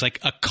parent. So it's like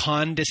a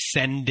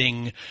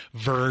condescending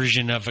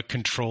version of a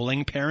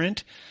controlling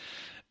parent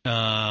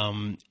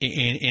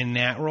in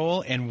that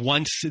role. And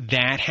once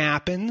that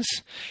happens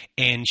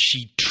and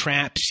she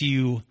traps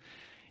you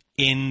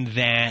in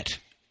that,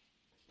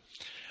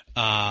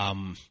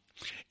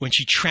 when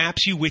she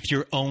traps you with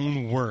your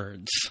own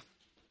words,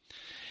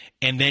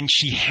 and then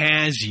she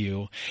has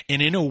you,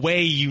 and in a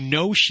way,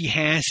 she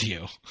has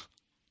you.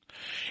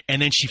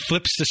 And then she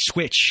flips the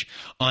switch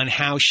on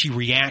how she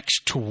reacts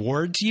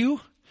towards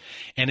you.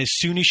 And as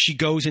soon as she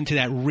goes into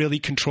that really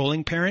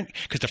controlling parent,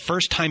 because the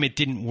first time it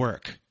didn't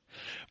work,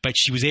 but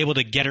she was able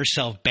to get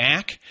herself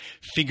back,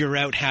 figure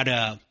out how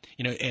to,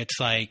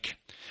 it's like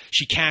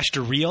she cashed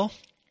a reel.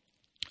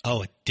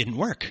 Oh, it didn't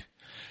work.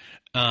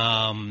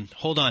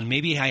 Hold on,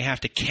 maybe I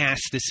have to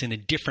cast this in a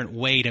different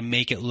way to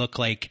make it look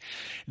like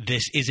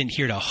this isn't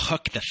here to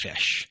hook the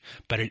fish,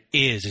 but it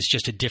is. It's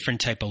just a different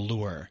type of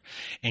lure.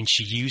 And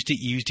she used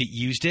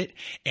it.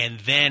 And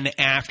then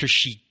after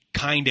she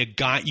kind of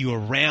got you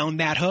around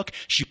that hook,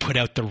 she put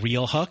out the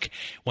real hook.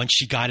 Once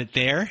she got it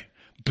there,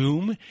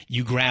 boom,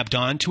 you grabbed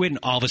onto it, and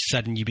all of a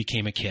sudden you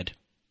became a kid.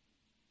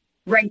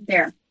 Right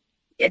there.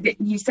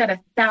 You said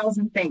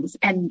 1,000 things,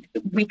 and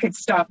we could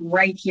stop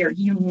right here.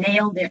 You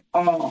nailed it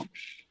all.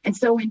 And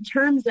so in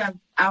terms of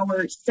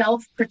our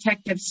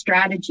self-protective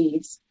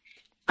strategies,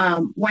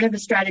 one of the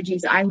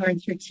strategies I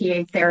learned through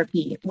TA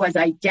therapy was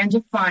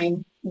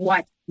identifying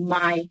what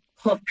my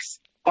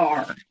hooks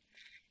are.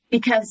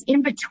 Because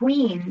in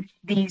between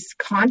these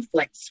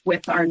conflicts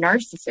with our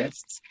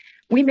narcissists,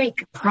 we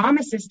make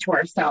promises to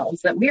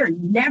ourselves that we are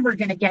never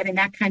going to get in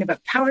that kind of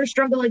a power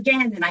struggle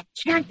again. And I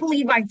can't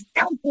believe I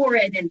fell for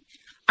it. And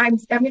I'm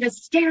going to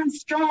stand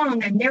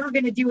strong. I'm never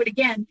going to do it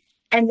again.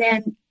 And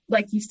then,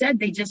 like you said,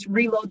 they just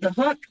reload the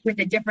hook with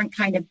a different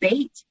kind of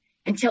bait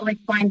until they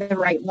find the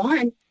right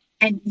one.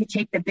 And you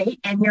take the bait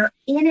and you're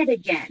in it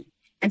again.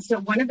 And so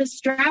one of the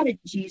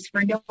strategies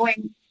for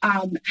knowing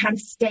how to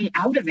stay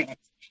out of it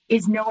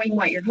is knowing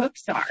what your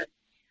hooks are.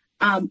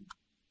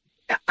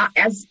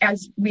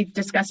 As we've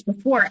discussed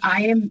before,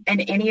 I am an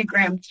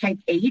Enneagram type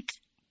 8,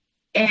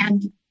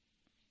 and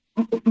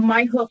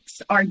my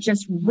hooks are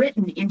just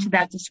written into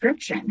that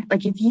description.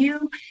 Like if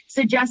you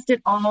suggest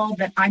at all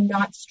that I'm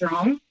not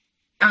strong,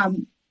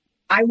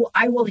 I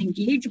will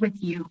engage with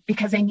you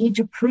because I need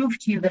to prove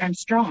to you that I'm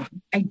strong.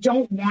 I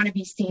don't want to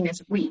be seen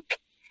as weak.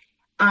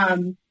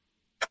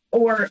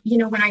 Or,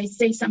 when I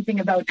say something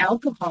about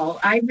alcohol,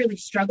 I really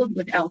struggled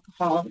with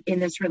alcohol in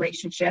this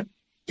relationship.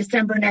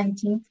 December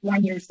 19th,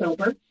 1 year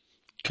sober.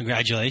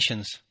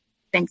 Congratulations.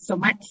 Thanks so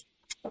much.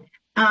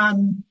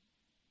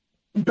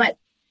 But,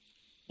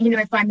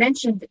 if I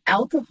mentioned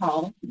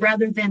alcohol,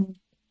 rather than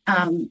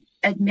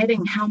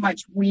admitting how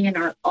much we and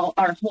all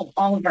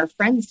of our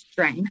friends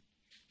drank,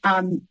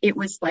 it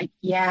was like,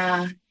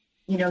 yeah,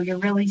 you're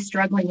really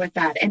struggling with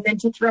that. And then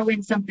to throw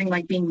in something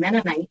like being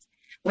Mennonite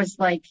was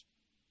like,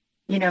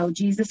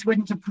 Jesus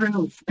wouldn't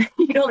approve,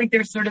 like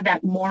there's sort of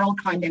that moral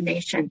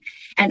condemnation,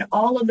 and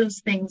all of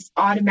those things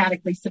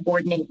automatically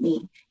subordinate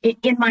me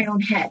in my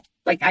own head.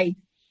 Like I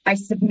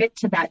submit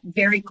to that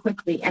very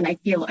quickly, and I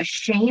feel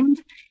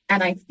ashamed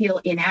and I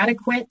feel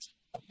inadequate,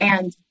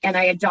 and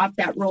I adopt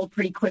that role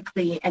pretty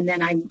quickly. And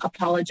then I'm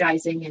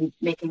apologizing and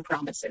making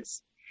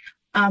promises.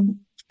 I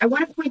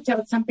want to point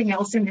out something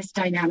else in this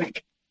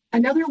dynamic.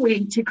 Another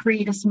way to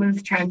create a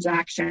smooth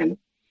transaction,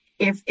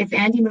 if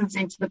Andy moves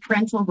into the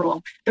parental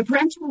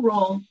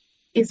role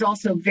is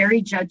also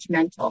very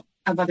judgmental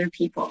of other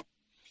people.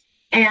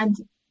 And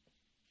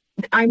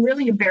I'm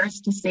really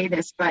embarrassed to say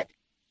this, but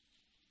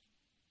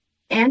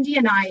Andy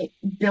and I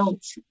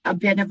built a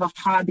bit of a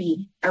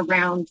hobby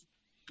around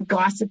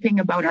gossiping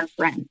about our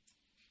friends.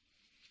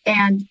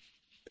 And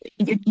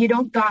you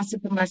don't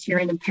gossip unless you're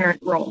in a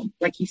parent role,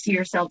 like you see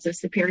yourselves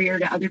as superior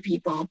to other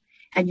people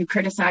and you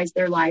criticize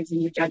their lives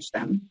and you judge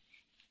them.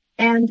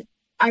 And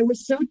I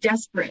was so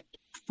desperate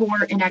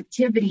for an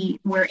activity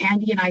where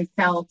Andy and I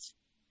felt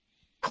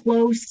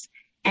close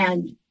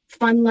and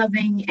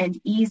fun-loving and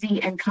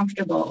easy and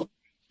comfortable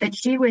that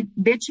she would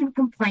bitch and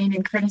complain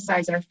and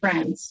criticize our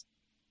friends.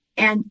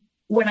 And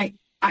when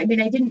I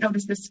didn't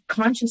notice this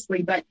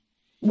consciously, but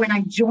when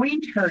I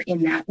joined her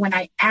in that, when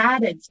I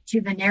added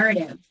to the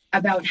narrative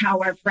about how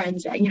our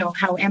friends,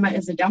 how Emma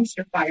is a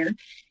dumpster fire,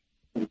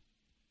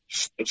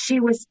 she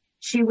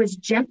was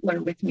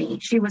gentler with me.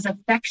 She was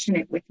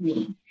affectionate with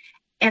me.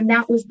 And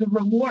that was the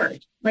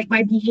reward. Like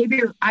my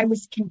behavior, I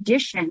was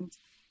conditioned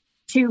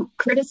to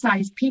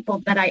criticize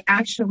people that I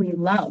actually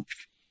love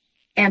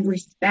and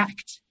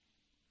respect.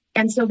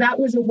 And so that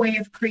was a way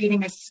of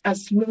creating a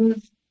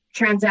smooth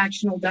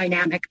transactional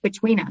dynamic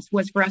between us,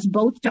 was for us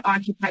both to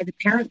occupy the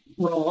parent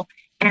role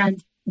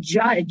and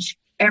judge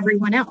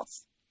everyone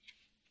else.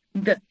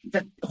 The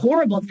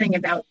horrible thing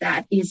about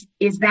that is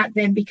that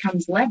then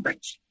becomes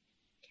leverage,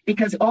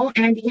 because all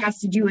Andy has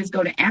to do is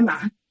go to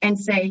Emma and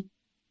say,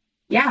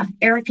 yeah,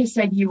 Erika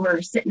said you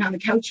were sitting on the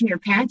couch in your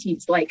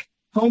panties. Like,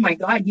 oh my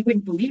God, you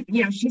wouldn't believe,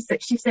 she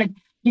said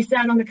you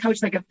sat on the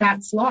couch like a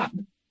fat slob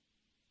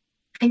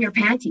in your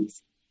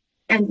panties.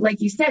 And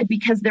like you said,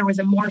 because there was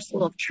a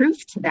morsel of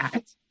truth to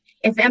that,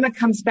 if Emma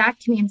comes back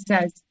to me and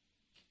says,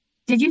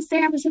 did you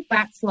say I was a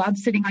fat slob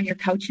sitting on your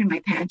couch in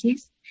my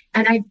panties?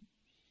 And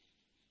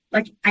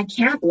I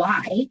can't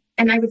lie.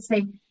 And I would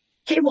say,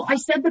 okay, well, I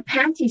said the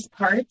panties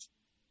part,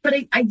 but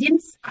I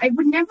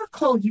would never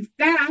call you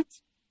fat.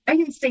 I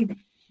didn't say that,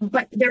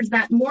 but there's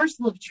that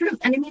morsel of truth.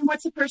 And I mean,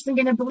 what's a person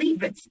going to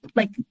believe? It's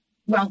like,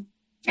 well,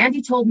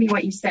 Andy told me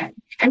what you said.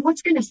 And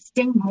what's going to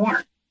sting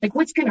more? Like,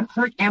 what's going to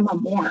hurt Emma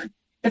more?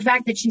 The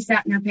fact that she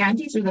sat in her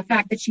panties or the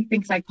fact that she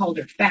thinks I called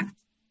her fat,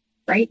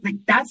 right? Like,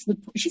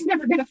 she's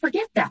never going to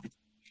forget that.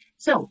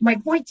 So my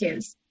point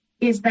is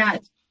that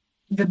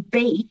the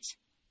bait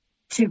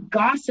to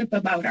gossip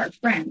about our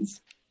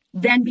friends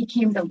then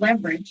became the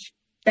leverage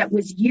that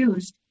was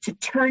used to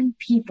turn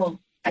people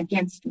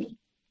against me.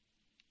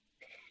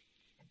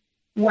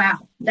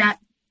 Wow,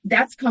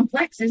 that's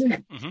complex, isn't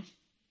it? Mm-hmm.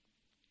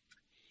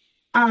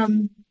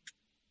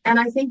 And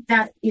I think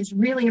that is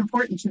really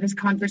important to this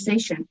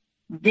conversation.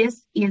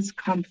 This is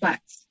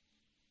complex.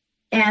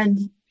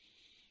 And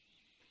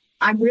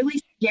I'm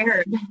really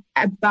scared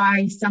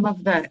by some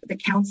of the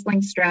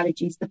counseling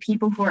strategies, the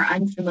people who are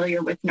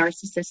unfamiliar with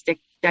narcissistic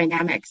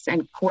dynamics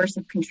and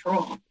coercive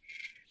control,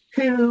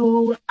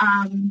 who,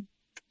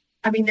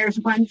 there's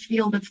one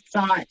field of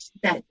thought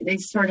that they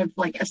sort of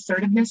like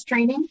assertiveness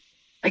training.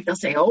 Like they'll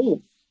say,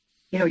 oh,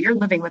 you're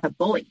living with a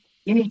bully.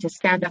 You need to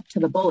stand up to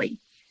the bully.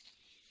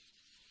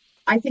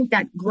 I think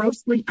that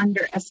grossly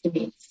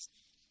underestimates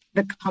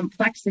the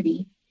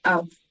complexity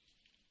of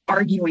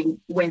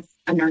arguing with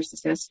a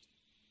narcissist.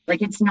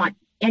 Like, it's not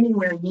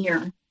anywhere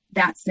near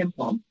that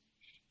simple.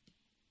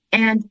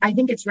 And I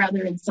think it's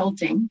rather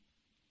insulting.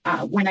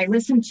 When I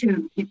listen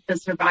to the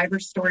survivor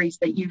stories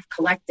that you've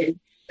collected,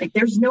 like,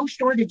 there's no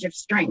shortage of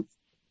strength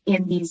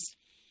in these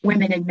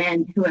women and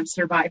men who have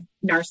survived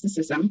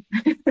narcissism.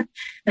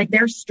 Like,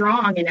 they're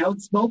strong and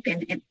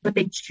outspoken, but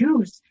they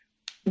choose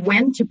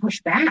when to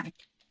push back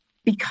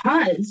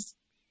because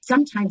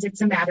sometimes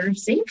it's a matter of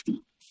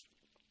safety.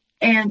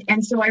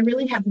 And so I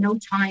really have no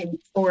time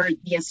for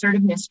the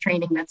assertiveness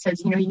training that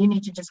says, you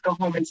need to just go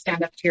home and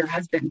stand up to your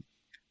husband.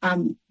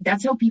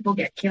 That's how people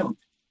get killed.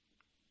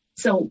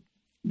 So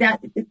that,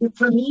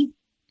 for me,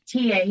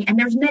 TA, and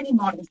there's many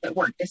models that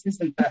work. This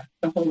isn't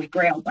the holy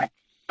grail, but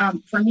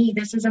for me,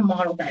 this is a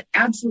model that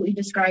absolutely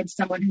describes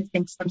someone who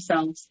thinks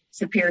themselves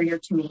superior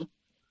to me,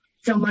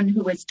 someone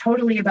who is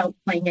totally about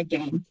playing a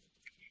game,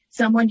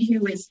 someone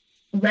who is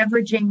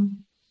leveraging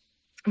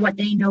what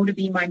they know to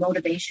be my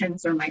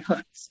motivations or my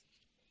hooks,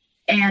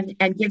 and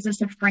gives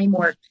us a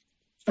framework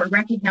for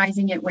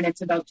recognizing it when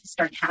it's about to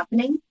start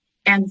happening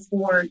and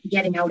for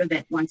getting out of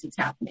it once it's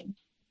happening.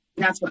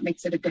 And that's what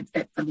makes it a good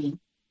fit for me.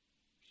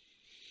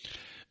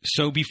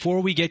 So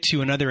before we get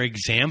to another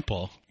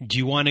example, do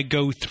you want to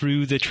go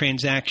through the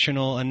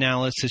transactional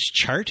analysis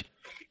chart?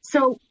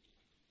 So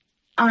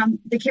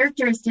the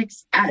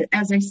characteristics,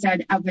 as I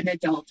said, of an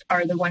adult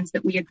are the ones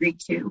that we agreed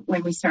to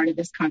when we started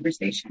this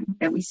conversation,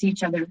 that we see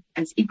each other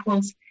as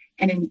equals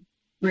and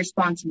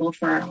responsible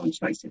for our own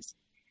choices.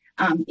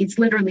 It's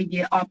literally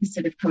the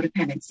opposite of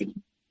codependency.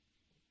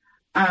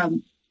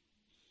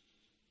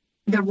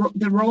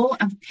 The role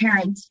of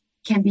parent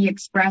can be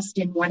expressed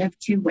in one of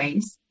two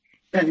ways: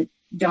 the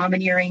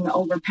domineering,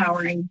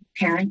 overpowering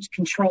parent,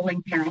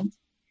 controlling parent,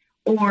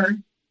 or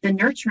the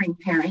nurturing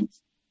parent,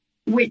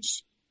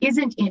 which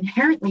isn't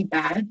inherently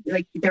bad.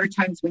 Like, there are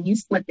times when you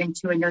slip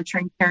into a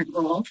nurturing parent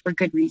role for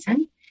good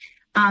reason.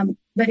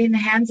 But in the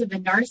hands of a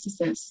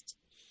narcissist,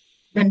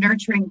 the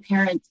nurturing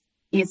parent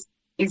is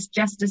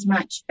just as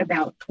much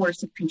about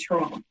coercive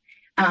control.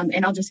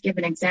 And I'll just give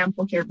an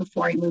example here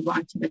before I move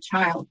on to the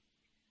child.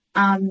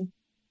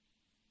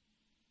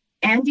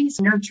 Andy's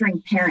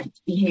nurturing parent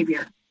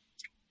behavior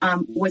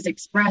was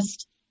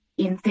expressed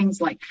in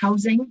things like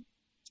housing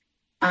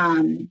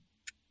and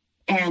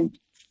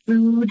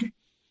food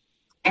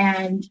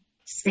and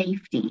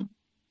safety.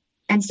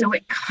 And so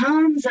it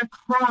comes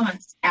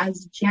across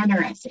as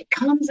generous. It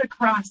comes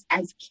across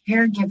as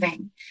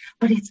caregiving,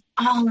 but it's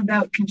all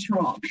about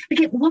control.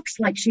 Like, it looks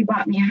like she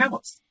bought me a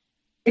house.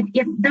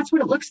 That's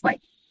what it looks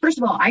like. First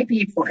of all, I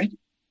paid for it.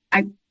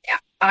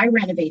 I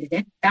renovated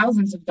it,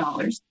 thousands of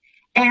dollars.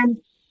 And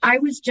I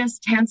was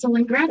just Hansel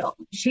and Gretel.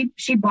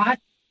 She bought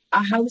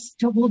a house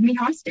to hold me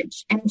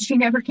hostage, and she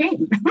never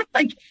came.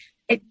 But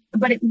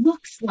it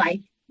looks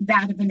like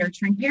that of a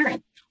nurturing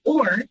parent.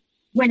 Or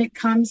when it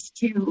comes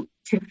to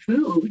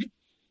food,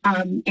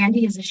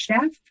 Andy is a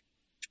chef.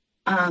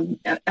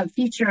 A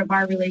feature of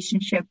our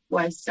relationship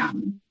was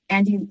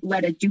Andy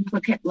led a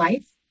duplicate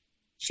life.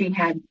 She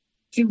had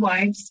 2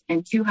 wives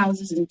and 2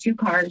 houses and 2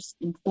 cars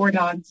and 4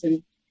 dogs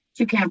and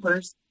 2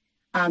 campers.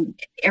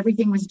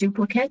 Everything was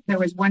duplicate. There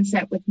was one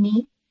set with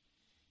me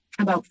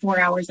about 4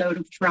 hours out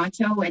of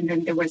Toronto, and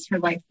then there was her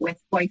life with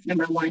wife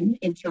number 1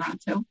 in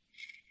Toronto.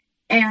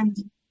 And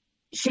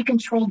she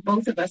controlled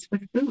both of us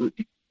with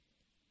food.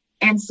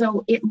 And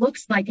so it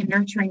looks like a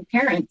nurturing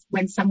parent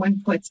when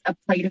someone puts a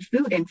plate of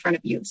food in front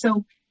of you.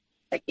 So,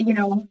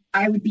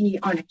 I would be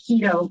on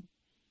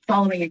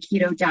following a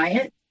keto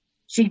diet.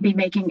 She'd be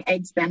making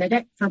eggs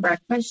Benedict for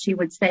breakfast. She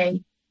would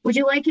say, "Would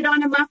you like it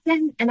on a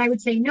muffin?" And I would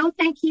say, "No,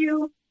 thank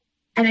you."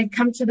 And I'd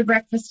come to the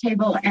breakfast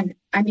table, and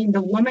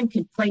the woman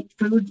could plate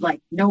food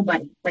like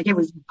nobody. Like, it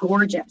was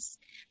gorgeous.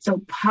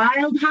 So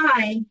piled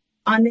high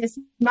on this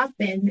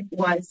muffin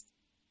was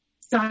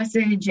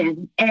sausage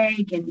and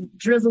egg and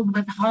drizzled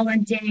with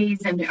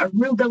hollandaise and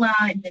arugula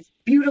and this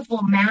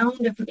beautiful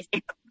mound of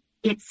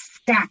it's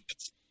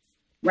stacked,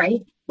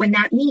 right? When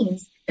that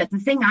means that the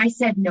thing I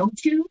said no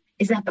to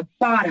is at the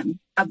bottom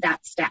of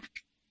that stack.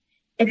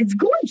 And it's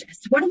gorgeous.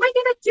 What am I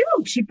going to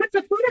do? She puts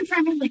the food in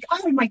front of me. I'm like,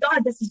 oh my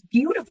God, this is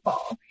beautiful.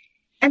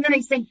 And then I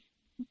say,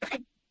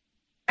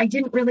 I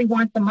didn't really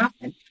want the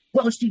muffin.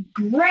 Well, she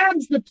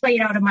grabs the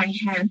plate out of my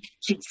hand.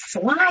 She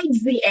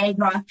slides the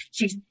egg off.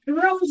 She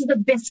throws the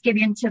biscuit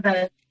into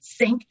the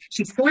sink.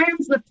 She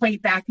slams the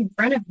plate back in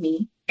front of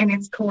me, and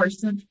it's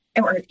coercive,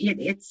 or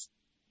it's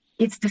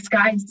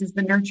disguised as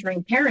the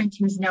nurturing parent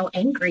who's now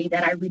angry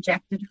that I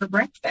rejected her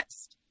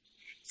breakfast.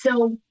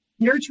 So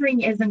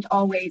nurturing isn't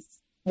always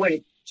what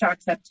it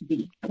chalks up to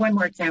be. One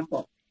more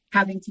example,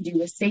 having to do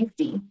with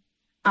safety.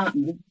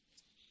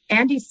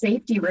 Andy's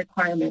safety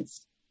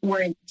requirements were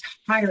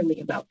entirely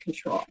about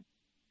control,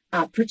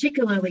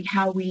 particularly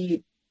how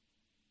we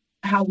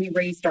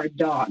raised our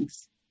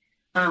dogs.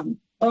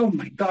 Oh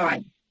my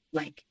God,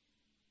 like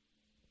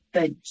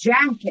the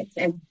jackets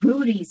and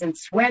booties and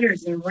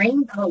sweaters and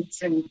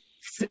raincoats and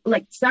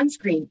like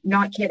sunscreen,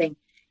 not kidding.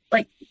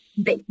 Like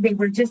they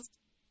were just,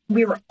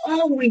 we were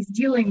always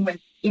dealing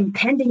with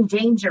impending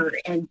danger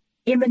and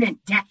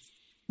imminent death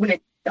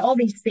all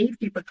these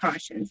safety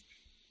precautions.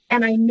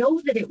 And I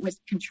know that it was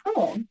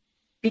control,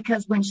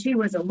 because when she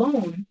was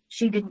alone,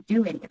 she didn't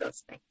do any of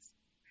those things.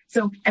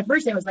 So at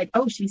first I was like,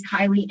 oh, she's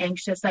highly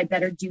anxious. I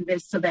better do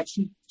this so that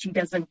she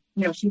doesn't,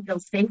 she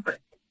feels safer.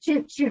 She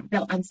didn't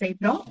feel unsafe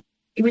at all.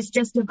 It was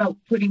just about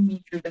putting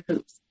me through the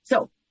hoops.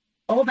 So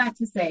all that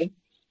to say,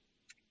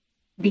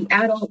 the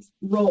adult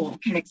role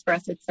can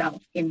express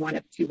itself in one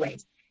of two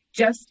ways,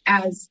 just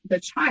as the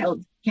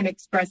child can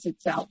express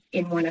itself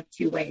in one of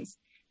two ways.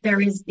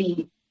 There is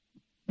the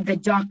I'm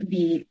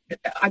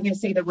going to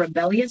say the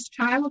rebellious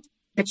child,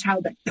 the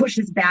child that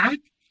pushes back.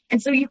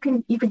 And so you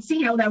can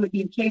see how that would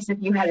be the case if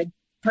you had a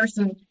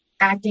person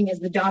acting as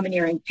the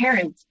domineering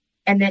parent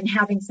and then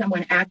having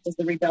someone act as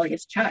the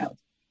rebellious child.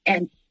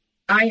 And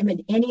I am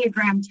an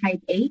Enneagram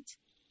type 8.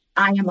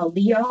 I am a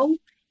Leo,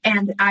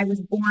 and I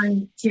was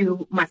born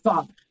to my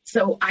father.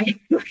 So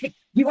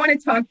you want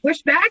to talk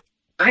pushback?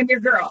 I'm your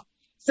girl.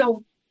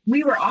 So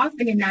we were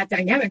often in that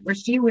dynamic where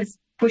she was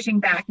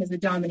pushing back as a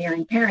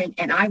domineering parent,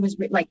 and I was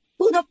like,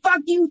 who the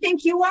fuck do you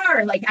think you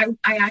are? Like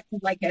I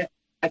acted like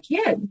a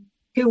kid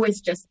who was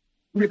just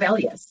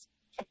rebellious.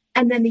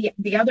 And then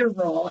the other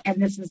role,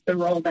 and this is the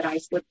role that I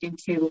slipped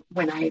into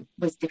when I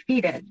was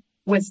defeated,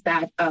 was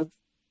that of,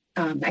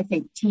 I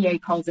think TA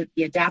calls it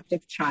the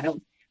adaptive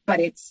child, but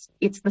it's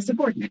the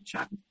subordinate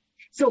child.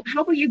 So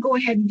how will you go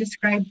ahead and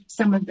describe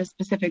some of the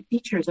specific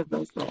features of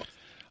those roles?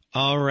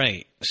 All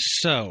right.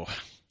 So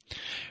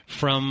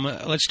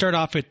let's start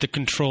off with the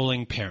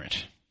controlling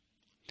parent.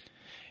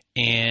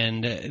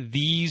 And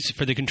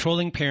for the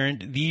controlling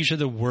parent, these are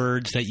the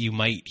words that you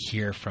might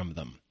hear from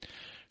them.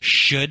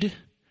 Should,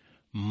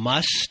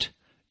 must,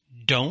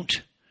 don't,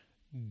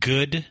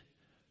 good,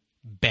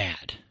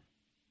 bad.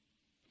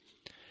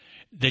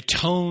 The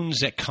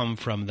tones that come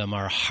from them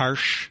are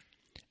harsh,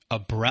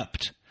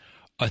 abrupt,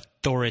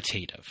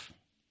 authoritative.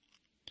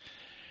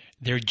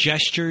 Their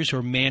gestures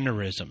or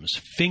mannerisms,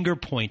 finger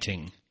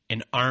pointing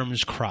and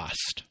arms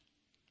crossed.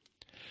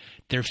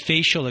 Their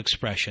facial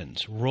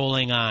expressions,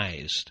 rolling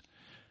eyes,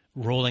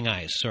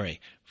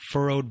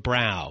 furrowed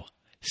brow,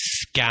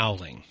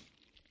 scowling.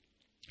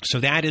 So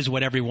that is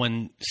what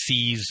everyone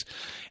sees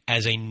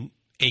as a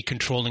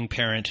controlling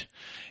parent,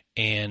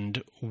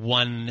 and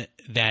one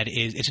that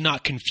it's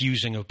not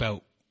confusing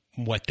about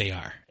what they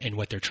are and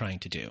what they're trying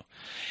to do.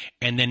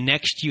 And then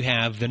next you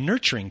have the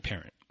nurturing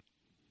parent.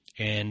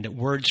 And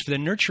words for the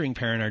nurturing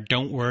parent are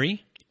don't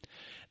worry,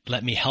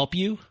 let me help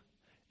you,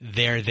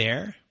 they're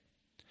there.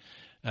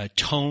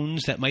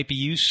 Tones that might be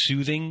used,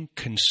 soothing,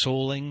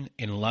 consoling,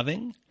 and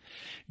loving.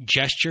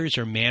 Gestures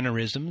or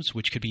mannerisms,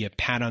 which could be a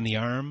pat on the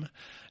arm,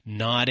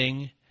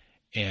 nodding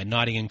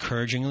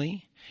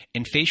encouragingly.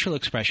 And facial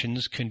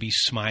expressions can be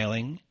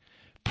smiling,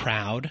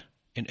 proud,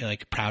 and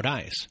like proud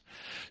eyes.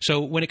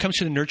 So when it comes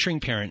to the nurturing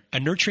parent, a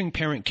nurturing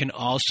parent can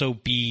also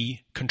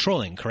be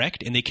controlling,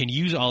 correct? And they can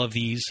use all of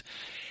these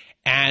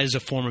as a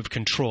form of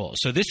control.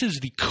 So this is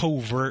the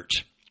covert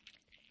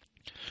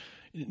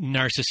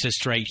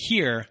narcissist right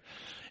here,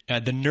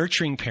 the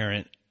nurturing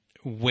parent,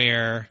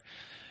 where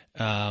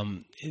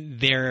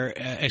they're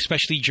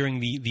especially during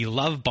the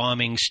love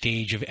bombing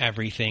stage of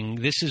everything.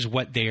 This is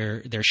what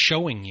they're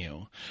showing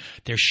you.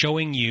 They're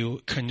showing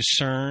you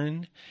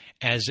concern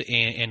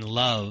and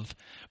love,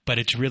 but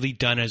it's really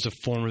done as a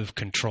form of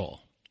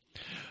control.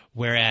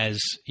 Whereas,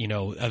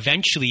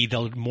 eventually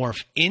they'll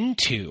morph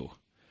into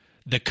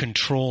the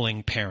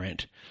controlling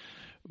parent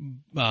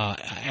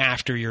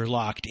after you're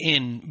locked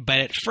in. But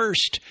at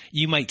first,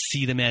 you might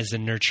see them as the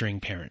nurturing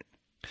parent.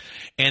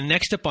 And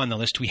next up on the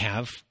list, we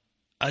have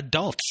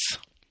adults,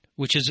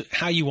 which is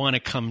how you want to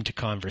come to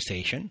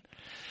conversation.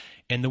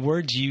 And the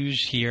words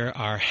used here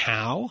are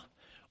how,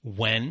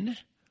 when,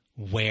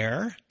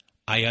 where,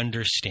 I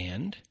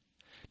understand.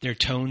 Their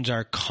tones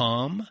are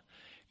calm,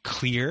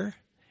 clear,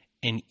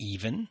 and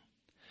even.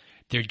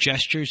 Their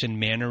gestures and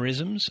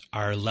mannerisms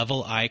are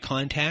level eye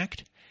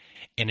contact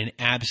and an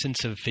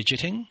absence of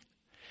fidgeting.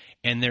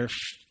 And their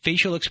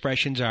facial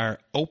expressions are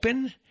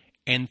open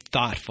and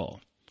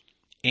thoughtful.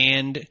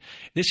 And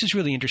this is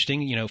really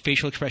interesting.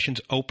 Facial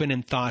expressions open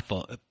and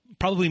thoughtful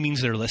probably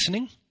means they're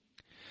listening.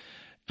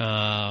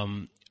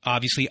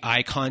 Obviously,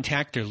 eye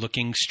contact, they're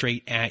looking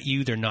straight at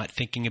you. They're not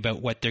thinking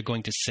about what they're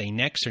going to say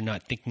next. They're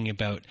not thinking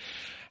about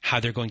how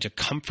they're going to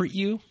comfort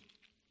you.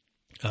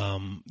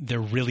 They're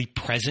really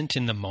present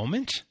in the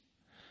moment.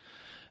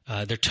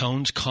 Their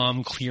tone's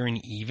calm, clear, and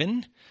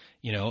even.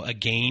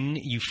 Again,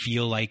 you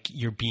feel like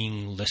you're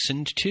being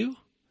listened to.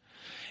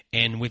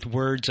 And with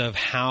words of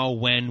how,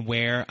 when,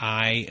 where,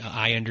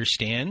 I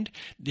understand,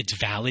 it's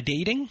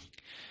validating.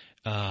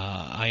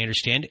 I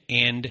understand.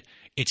 And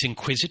it's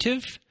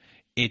inquisitive.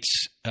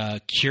 It's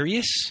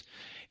curious.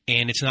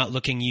 And it's not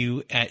looking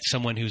you at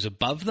someone who's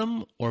above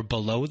them or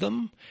below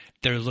them.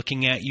 They're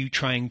looking at you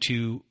trying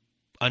to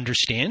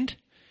understand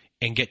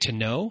and get to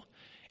know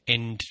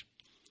and,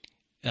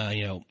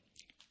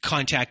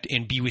 contact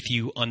and be with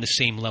you on the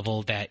same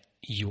level that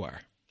you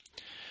are.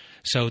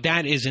 So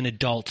that is an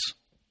adult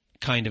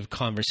kind of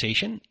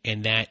conversation,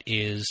 and that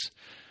is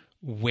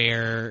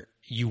where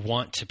you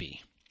want to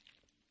be.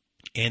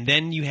 And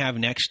then you have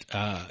next,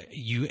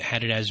 you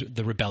had it as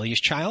the rebellious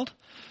child.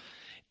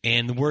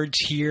 And the words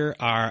here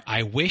are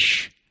I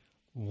wish,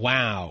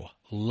 wow,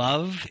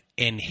 love,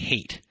 and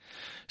hate.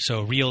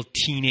 So real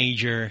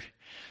teenager,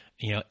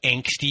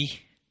 angsty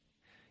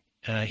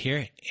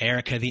here.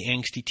 Erika, the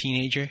angsty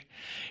teenager.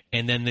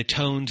 And then the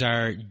tones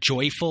are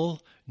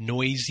joyful,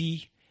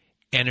 noisy,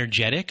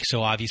 energetic.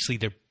 So obviously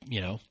they're,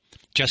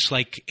 just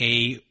like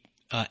a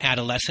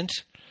adolescent,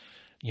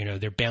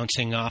 they're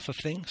bouncing off of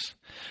things.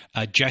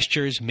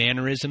 Gestures,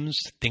 mannerisms,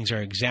 things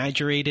are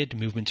exaggerated.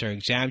 Movements are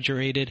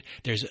exaggerated.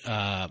 There's,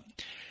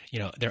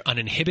 they're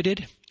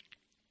uninhibited.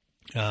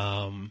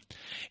 And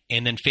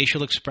then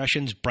facial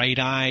expressions,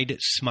 bright-eyed,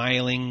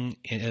 smiling,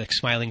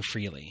 smiling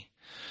freely.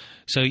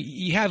 So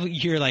you have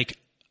here like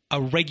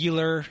a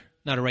regular,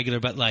 not a regular,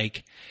 but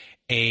like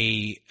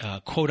a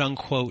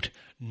quote-unquote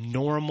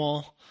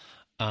normal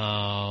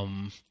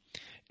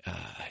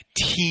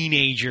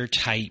teenager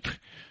type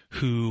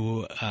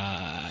who,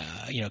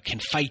 can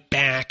fight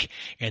back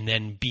and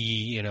then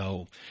be,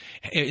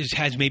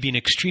 has maybe an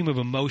extreme of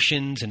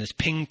emotions and is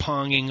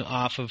ping-ponging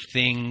off of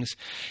things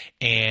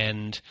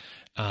and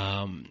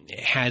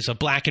has a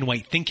black and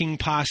white thinking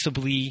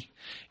possibly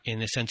in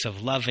the sense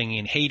of loving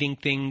and hating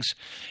things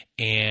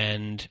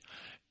and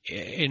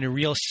in a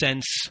real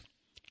sense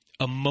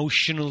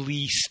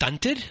emotionally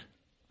stunted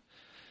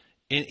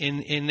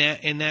in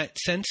that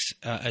sense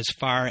as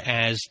far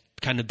as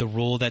kind of the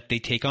role that they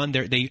take on.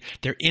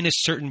 They're in a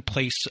certain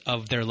place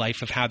of their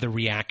life of how they're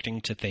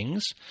reacting to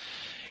things.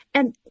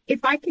 And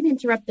if I can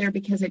interrupt there,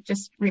 because it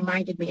just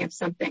reminded me of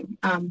something,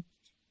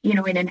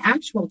 in an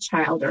actual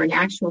child or an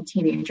actual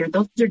teenager,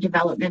 those are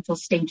developmental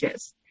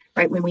stages,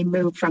 right? When we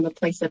move from a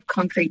place of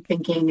concrete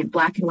thinking and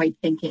black and white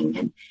thinking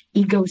and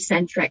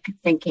egocentric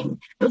thinking,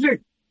 those are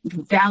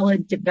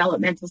valid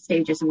developmental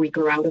stages and we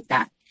grow out of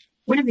that.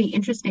 One of the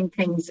interesting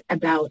things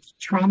about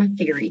trauma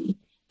theory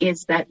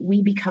is that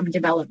we become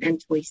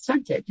developmentally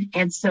stunted.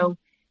 And so,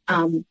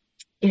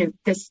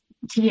 this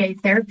TA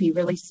therapy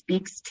really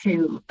speaks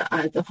to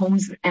the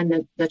homes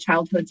and the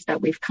childhoods that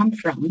we've come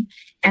from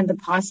and the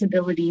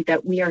possibility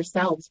that we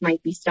ourselves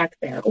might be stuck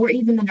there, or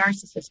even the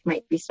narcissist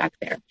might be stuck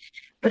there.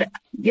 But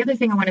the other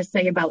thing I want to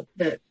say about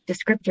the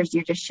descriptors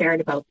you just shared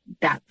about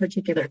that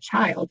particular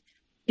child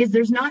is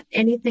there's not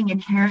anything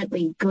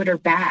inherently good or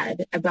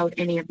bad about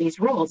any of these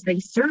roles. They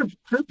serve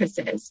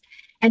purposes.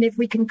 And if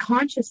we can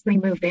consciously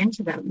move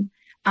into them,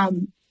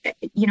 I'm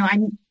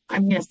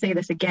going to say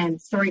this again,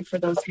 sorry for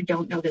those who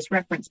don't know this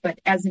reference, but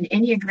as an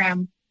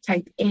Enneagram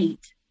type 8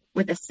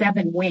 with a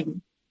 7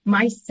 wing,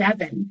 my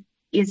 7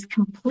 is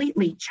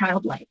completely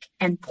childlike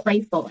and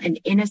playful and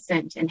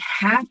innocent and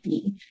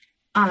happy.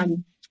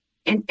 And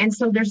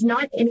so there's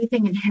not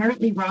anything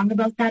inherently wrong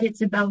about that.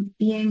 It's about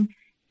being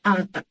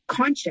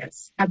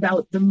conscious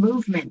about the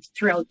movement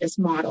throughout this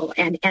model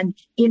and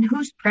in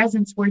whose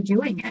presence we're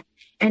doing it.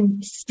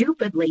 And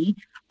stupidly,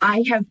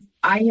 I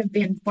have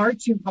been far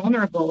too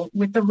vulnerable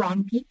with the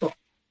wrong people.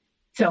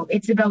 So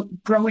it's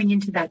about growing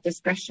into that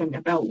discussion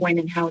about when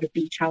and how to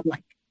be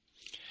childlike.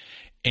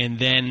 And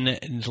then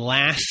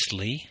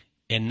lastly,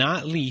 and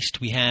not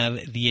least, we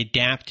have the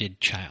adapted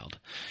child.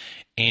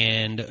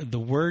 And the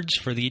words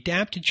for the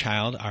adapted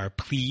child are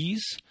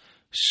please,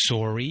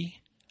 sorry,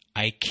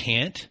 I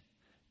can't,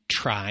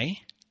 try,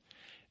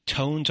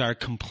 Tones are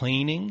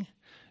complaining,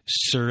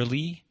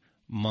 surly,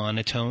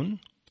 monotone.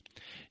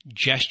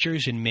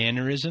 Gestures and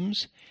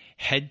mannerisms,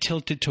 head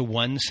tilted to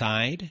one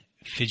side,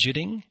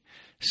 fidgeting,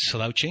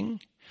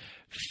 slouching.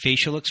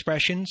 Facial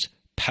expressions,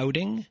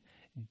 pouting,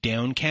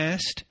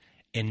 downcast,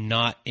 and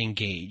not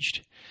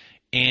engaged.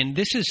 And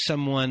this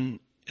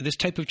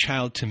type of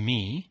child to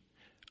me,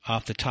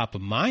 off the top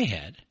of my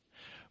head,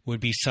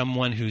 would be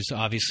someone who's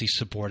obviously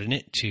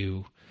subordinate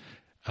to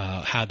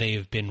how they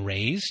have been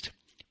raised,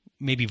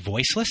 maybe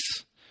voiceless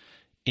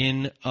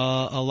in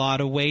a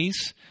lot of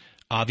ways.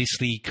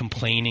 Obviously,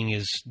 complaining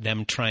is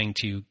them trying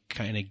to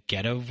kind of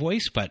get a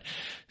voice, but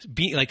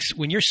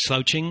when you're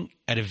slouching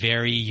at a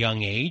very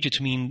young age,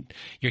 it's mean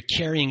you're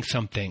carrying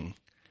something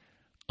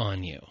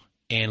on you,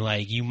 and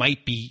like you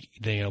might be,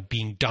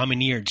 being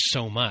domineered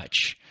so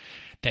much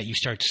that you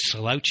start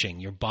slouching.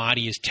 Your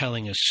body is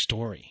telling a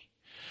story.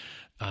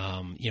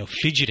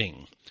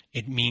 Fidgeting,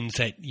 it means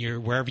that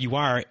wherever you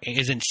are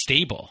isn't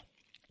stable.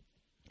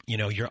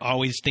 You're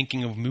always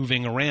thinking of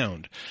moving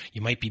around.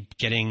 You might be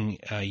getting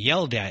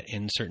yelled at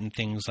in certain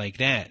things like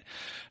that.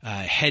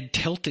 Head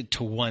tilted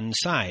to one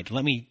side.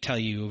 Let me tell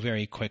you a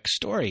very quick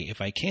story, if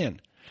I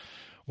can.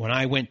 When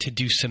I went to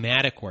do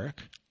somatic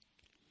work,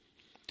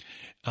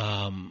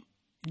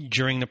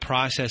 during the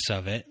process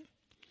of it,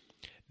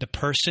 the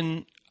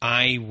person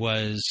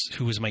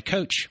who was my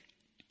coach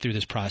through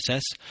this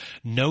process,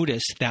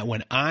 noticed that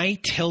when I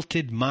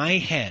tilted my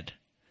head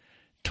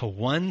to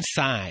one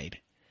side,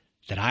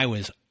 that I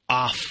was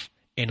off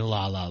in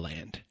La La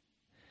Land,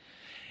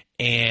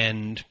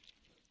 and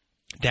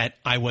that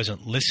I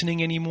wasn't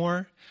listening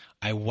anymore.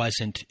 I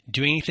wasn't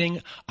doing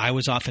anything. I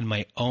was off in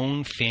my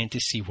own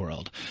fantasy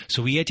world.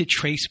 So we had to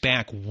trace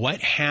back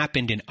what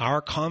happened in our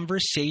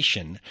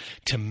conversation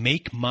to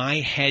make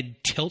my head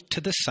tilt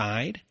to the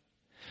side.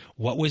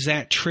 What was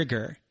that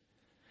trigger?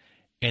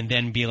 And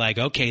then be like,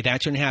 okay,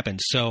 that's what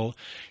happened. So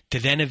to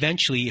then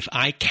eventually, if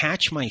I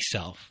catch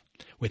myself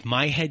with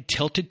my head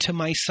tilted to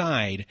my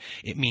side,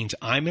 it means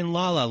I'm in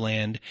La La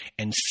Land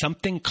and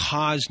something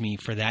caused me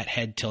for that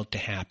head tilt to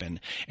happen.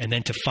 And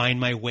then to find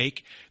my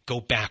wake, go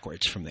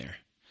backwards from there.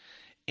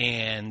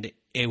 And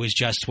it was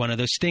just one of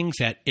those things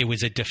that it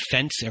was a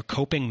defense or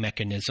coping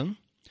mechanism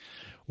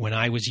when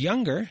I was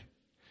younger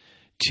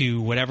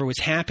to whatever was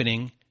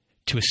happening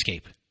to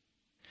escape.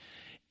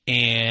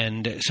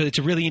 And so it's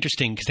really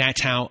interesting because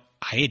that's how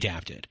I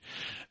adapted.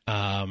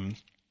 And,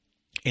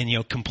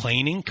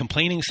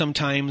 complaining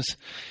sometimes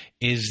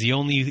is the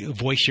only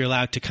voice you're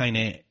allowed to kind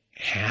of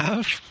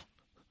have.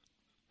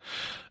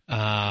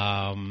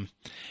 And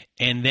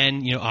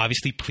then,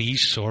 obviously, please,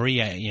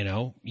 sorry,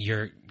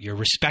 you're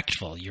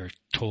respectful. You're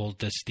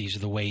told these are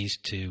the ways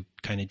to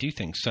kind of do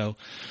things. So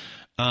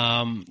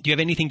do you have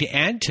anything to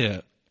add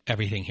to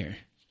everything here?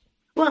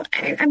 Well,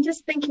 I'm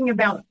just thinking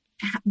about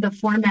the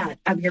format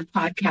of your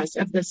podcast,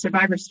 of the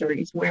survivor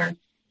stories, where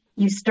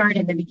you start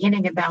in the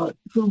beginning about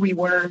who we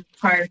were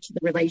prior to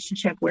the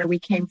relationship, where we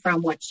came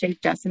from, what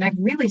shaped us. And I've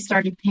really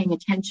started paying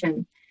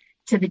attention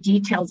to the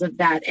details of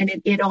that. And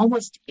it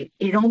almost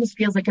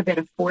feels like a bit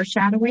of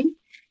foreshadowing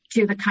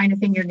to the kind of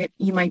thing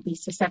you might be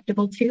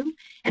susceptible to.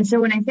 And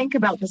so when I think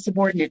about the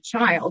subordinate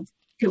child,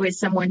 who is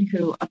someone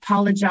who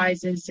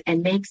apologizes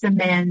and makes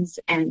amends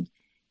and,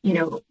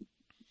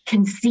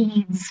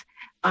 concedes,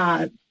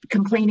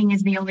 complaining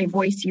is the only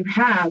voice you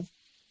have.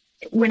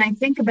 When I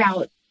think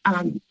about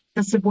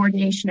the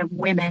subordination of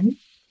women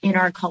in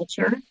our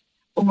culture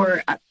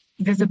or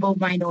visible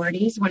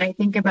minorities, when I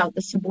think about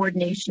the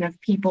subordination of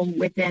people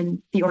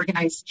within the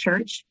organized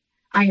church,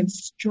 I am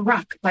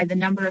struck by the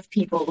number of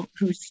people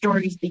whose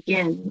stories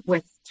begin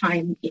with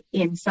time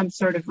in some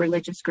sort of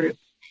religious group,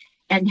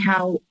 and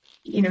how,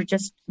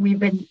 just we've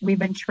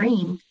been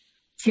trained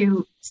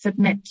to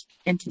submit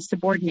and to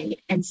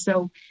subordinate. And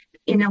so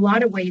in a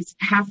lot of ways,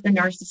 half the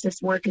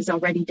narcissist work is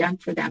already done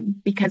for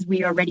them because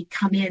we already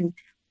come in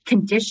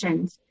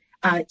conditioned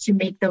to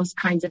make those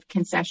kinds of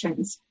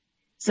concessions.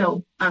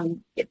 So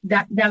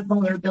that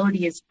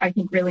vulnerability is, I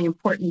think, really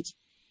important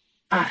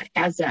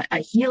as a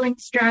healing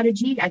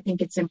strategy. I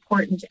think it's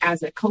important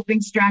as a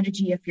coping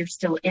strategy if you're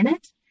still in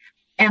it.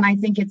 And I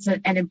think it's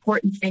an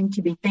important thing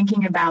to be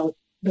thinking about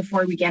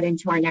before we get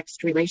into our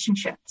next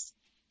relationships.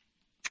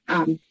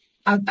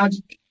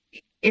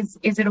 Is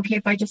it okay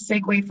if I just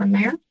segue from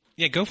there?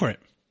 Yeah, go for it.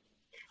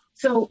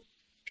 So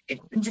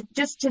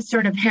just to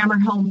sort of hammer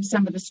home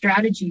some of the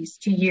strategies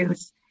to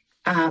use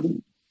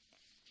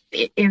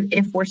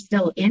if we're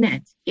still in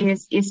it,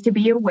 is to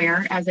be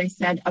aware, as I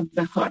said, of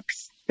the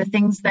hooks, the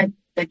things that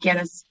get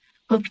us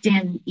hooked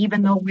in,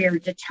 even though we're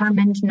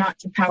determined not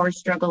to power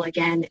struggle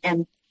again,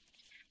 and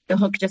the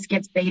hook just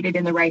gets baited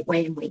in the right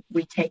way and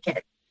we take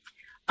it.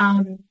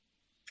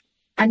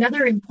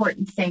 Another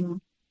important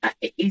thing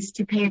is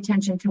to pay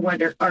attention to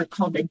what are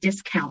called the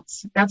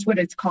discounts. That's what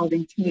it's called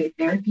in TA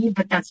therapy,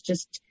 but that's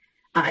just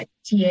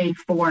TA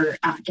for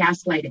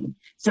gaslighting.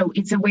 So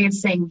it's a way of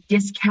saying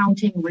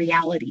discounting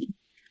reality.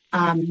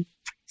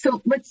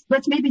 So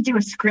let's maybe do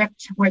a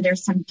script where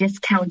there's some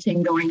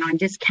discounting going on,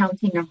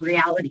 discounting of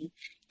reality.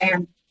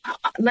 And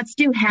let's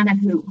do Hannah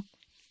Who.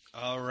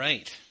 All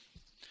right.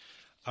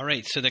 All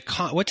right. So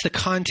what's the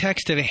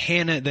context of the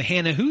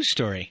Hannah Who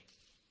story?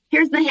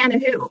 Here's the Hannah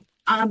Who.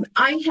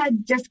 I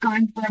had just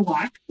gone for a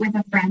walk with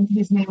a friend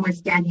whose name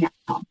was Danielle.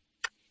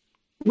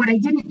 What I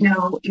didn't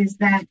know is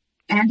that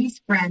Andy's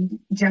friend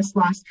just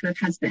lost her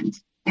husband.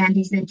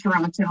 Andy's in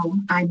Toronto.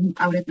 I'm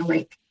out at the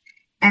lake.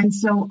 And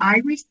so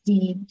I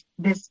received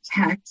this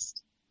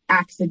text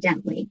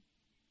accidentally.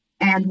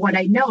 And what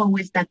I know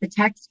is that the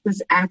text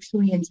was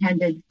actually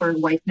intended for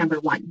wife number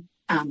one.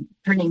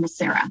 Her name is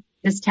Sarah.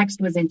 This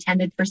text was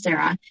intended for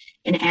Sarah,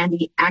 and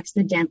Andy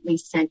accidentally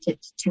sent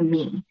it to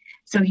me.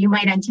 So you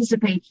might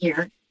anticipate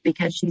here,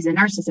 because she's a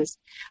narcissist,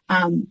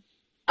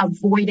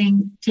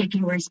 avoiding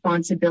taking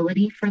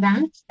responsibility for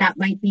that. That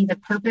might be the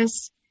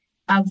purpose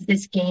of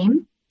this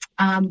game.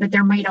 But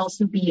there might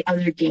also be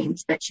other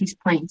games that she's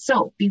playing.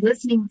 So be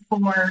listening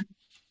for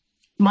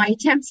my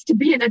attempts to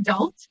be an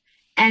adult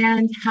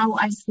and how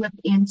I slip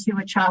into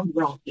a child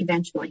role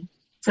eventually.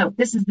 So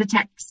this is the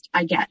text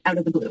I get out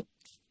of the blue.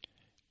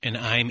 And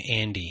I'm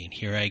Andy, and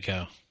here I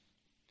go.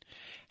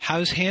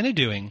 How's Hannah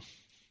doing?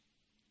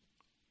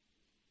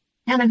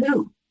 Hannah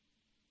who?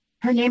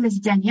 Her name is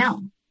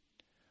Danielle.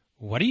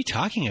 What are you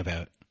talking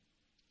about?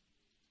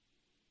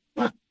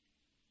 Well,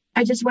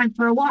 I just went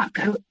for a walk.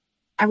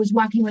 I was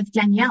walking with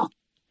Danielle.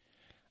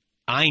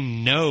 I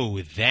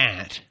know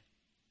that.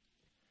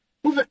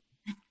 Well,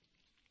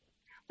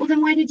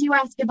 then why did you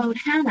ask about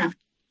Hannah?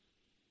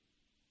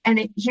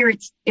 And here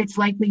it's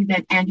likely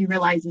that Andy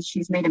realizes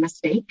she's made a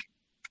mistake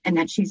and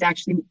that she's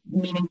actually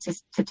meaning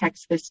to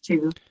text this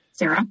to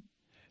Sarah.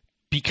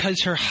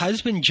 Because her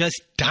husband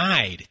just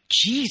died.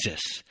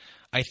 Jesus.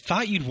 I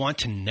thought you'd want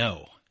to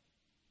know.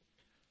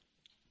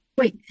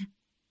 Wait.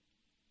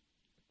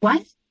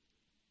 What?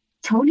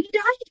 Tony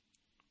died?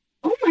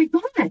 Oh my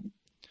God.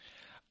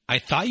 I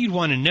thought you'd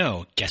want to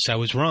know. Guess I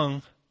was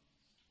wrong.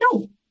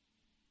 No.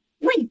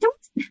 Wait, don't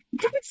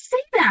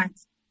say that.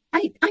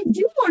 I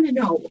do want to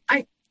know.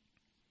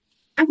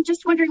 I'm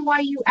just wondering why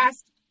you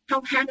asked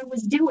how Hannah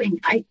was doing.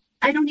 I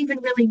don't even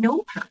really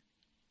know her.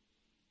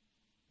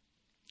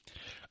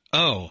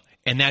 Oh,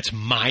 and that's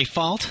my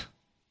fault?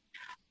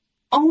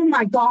 Oh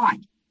my God.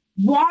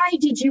 Why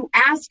did you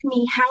ask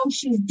me how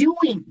she's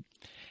doing?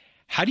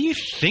 How do you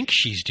think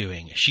she's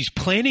doing? She's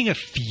planning a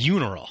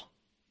funeral.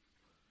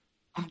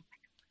 Oh my God.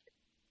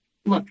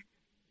 Look,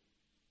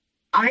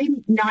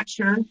 I'm not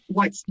sure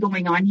what's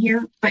going on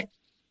here, but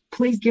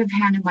please give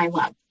Hannah my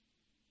love.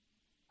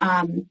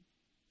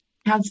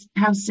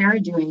 How's Sarah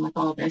doing with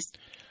all this?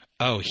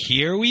 Oh,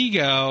 here we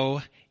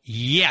go.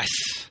 Yes.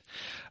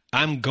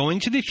 I'm going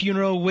to the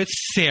funeral with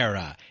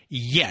Sarah.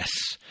 Yes.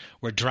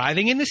 We're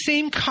driving in the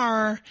same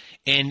car.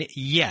 And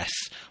yes,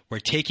 we're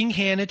taking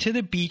Hannah to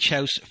the beach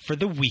house for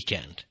the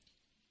weekend.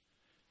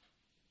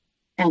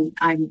 And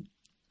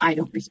I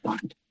don't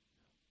respond.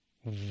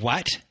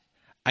 What?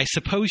 I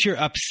suppose you're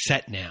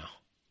upset now.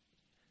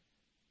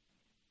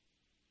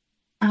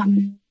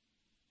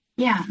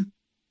 Yeah,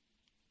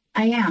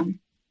 I am.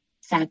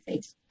 Sad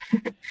face.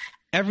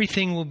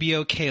 Everything will be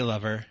okay,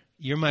 lover.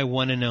 You're my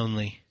one and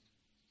only.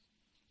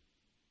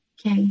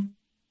 Okay.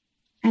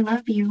 I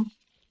love you.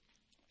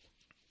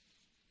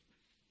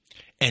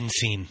 End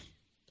scene.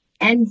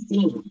 End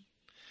scene.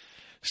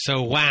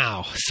 So,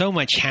 wow, so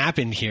much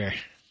happened here.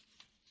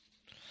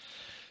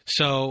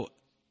 So,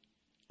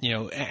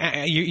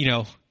 I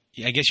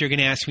guess you're going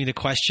to ask me the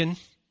question,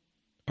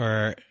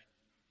 or,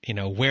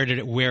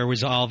 where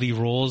was all the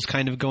roles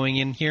kind of going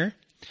in here?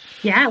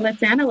 Yeah,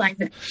 let's analyze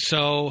it.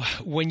 So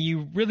when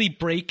you really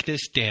break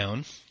this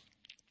down,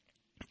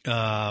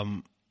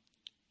 right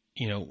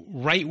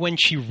when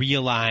she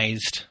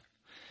realized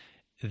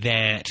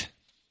that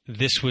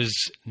this was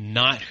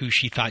not who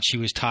she thought she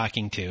was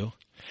talking to,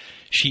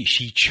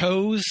 she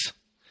chose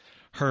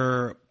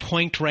her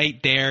point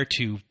right there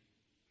to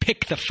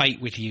pick the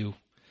fight with you,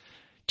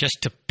 just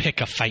to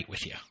pick a fight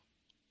with you.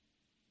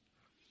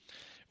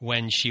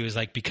 When she was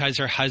like, because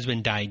her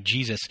husband died,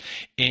 Jesus,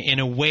 in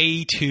a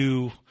way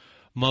to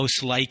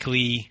most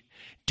likely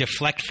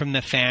deflect from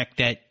the fact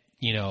that,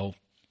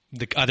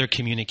 the other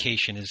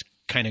communication is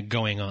kind of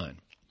going on.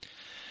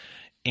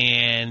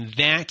 And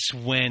that's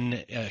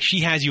when she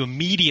has you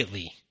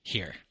immediately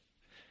here.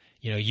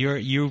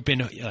 You've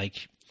been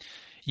like,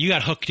 you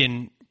got hooked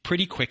in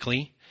pretty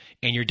quickly,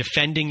 and you're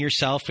defending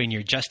yourself and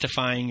you're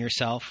justifying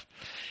yourself.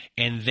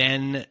 And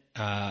then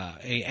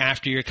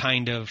after you're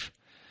kind of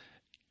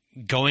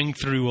going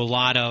through a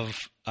lot of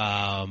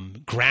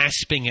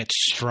grasping at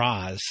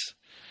straws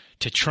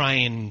to try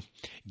and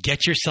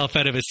get yourself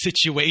out of a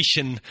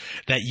situation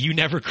that you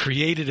never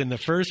created in the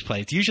first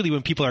place. Usually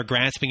when people are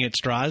grasping at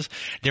straws,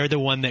 they're the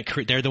one that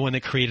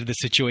created the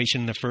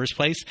situation in the first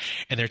place,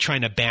 and they're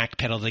trying to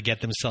backpedal to get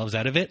themselves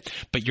out of it.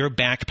 But you're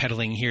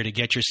backpedaling here to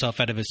get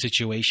yourself out of a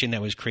situation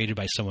that was created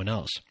by someone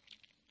else.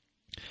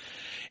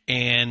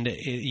 And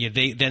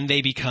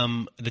they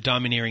become the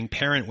domineering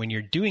parent when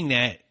you're doing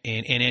that.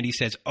 And Andy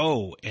says,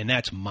 oh, and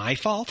that's my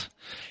fault?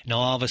 And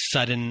all of a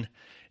sudden,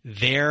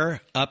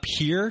 they're up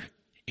here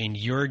and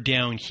you're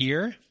down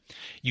here.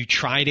 You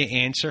try to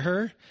answer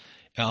her,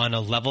 on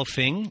a level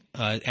thing,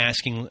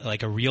 asking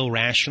like a real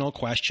rational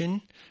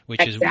question,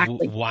 which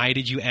Exactly. is why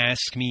did you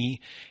ask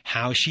me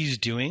how she's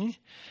doing?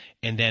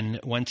 And then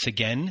once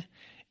again,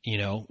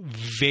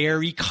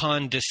 very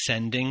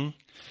condescending,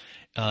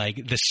 like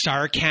the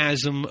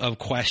sarcasm of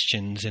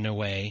questions in a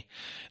way,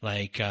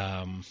 like,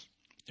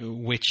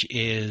 which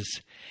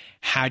is,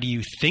 how do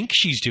you think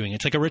she's doing?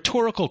 It's like a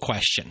rhetorical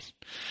question.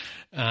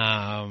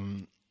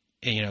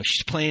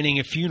 She's planning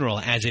a funeral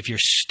as if you're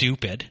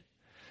stupid,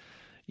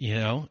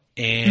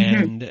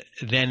 and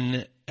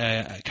then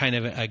kind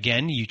of,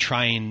 again, you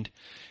try and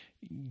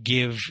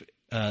give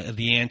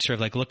the answer of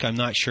like, look, I'm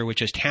not sure what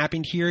just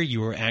happened here.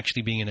 You are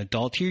actually being an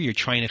adult here. You're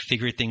trying to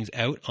figure things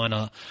out on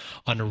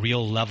a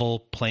real level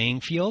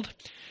playing field.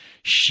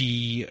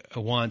 She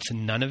wants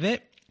none of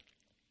it,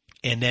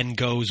 and then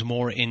goes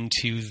more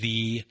into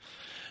the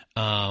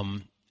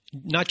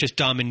not just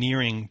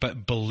domineering,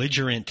 but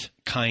belligerent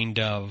kind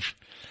of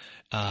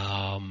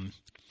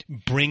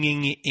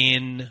bringing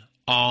in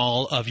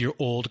all of your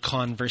old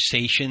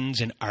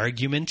conversations and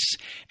arguments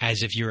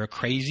as if you're a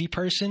crazy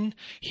person.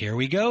 Here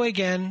we go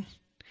again.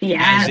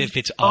 Yeah. As if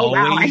it's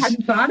always, wow, I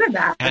hadn't thought of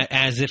that.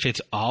 As if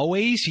it's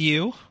always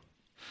you.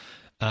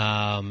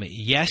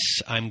 Yes,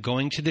 I'm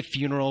going to the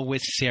funeral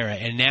with Sarah,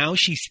 and now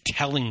she's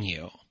telling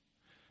you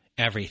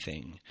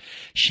everything.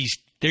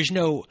 There's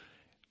no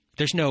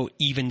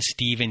even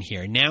Steven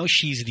here. Now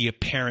she's the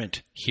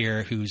parent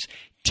here who's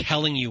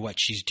telling you what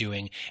she's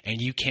doing, and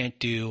you can't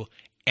do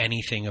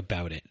anything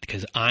about it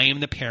because I am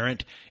the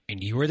parent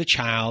and you are the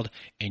child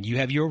and you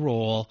have your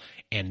role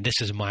and this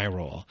is my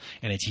role.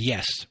 And it's,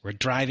 yes, we're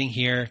driving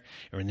here.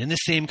 We're in the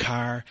same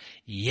car.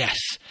 Yes.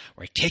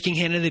 We're taking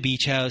Hannah to the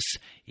beach house.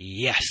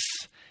 Yes.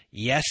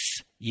 Yes.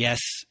 Yes.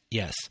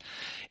 Yes.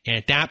 And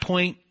at that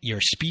point, you're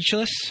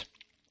speechless.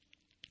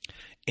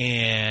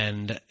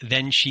 And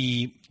then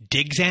she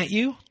digs at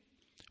you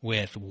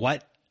with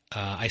what,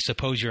 I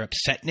suppose you're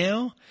upset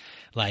now,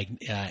 like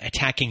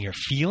attacking your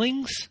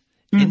feelings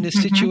in this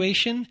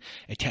situation,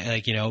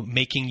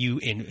 making you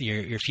in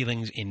your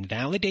feelings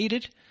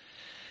invalidated.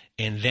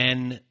 And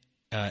then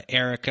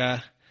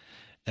Erika,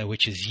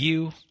 which is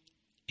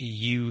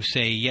you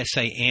say, yes,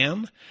 I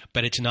am,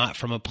 but it's not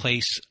from a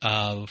place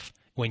of,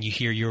 when you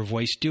hear your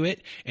voice do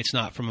it, it's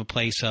not from a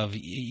place of,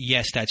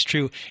 yes, that's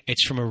true.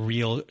 It's from a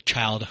real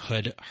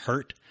childhood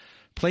hurt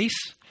place.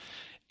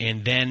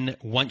 And then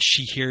once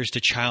she hears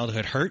the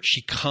childhood hurt,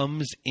 she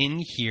comes in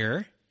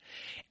here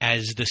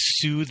as the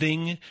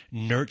soothing,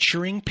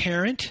 nurturing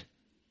parent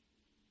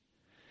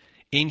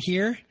in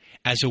here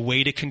as a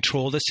way to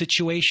control the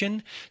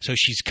situation. So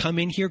she's come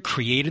in here,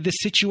 created the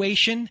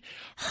situation,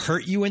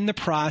 hurt you in the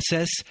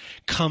process,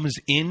 comes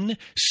in,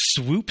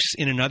 swoops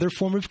in another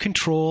form of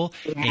control,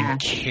 and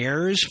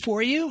cares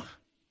for you,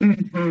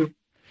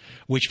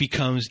 which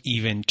becomes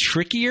even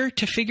trickier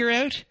to figure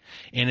out.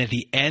 And at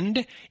the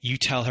end, you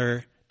tell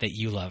her that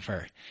you love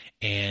her.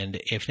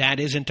 And if that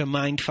isn't a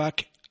mind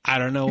fuck, I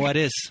don't know what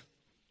is.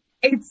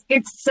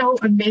 It's so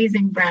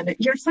amazing, Brandon.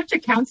 You're such a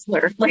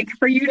counselor. Like,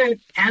 for you to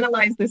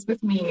analyze this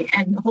with me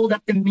and hold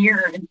up the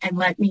mirror and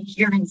let me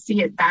hear and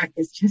see it back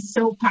is just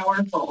so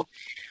powerful.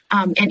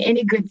 And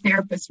any good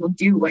therapist will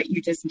do what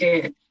you just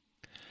did.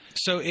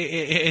 So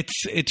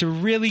it's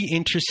really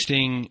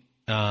interesting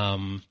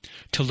to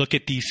look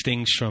at these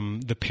things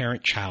from the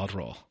parent-child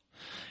role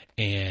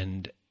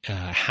and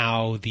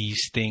how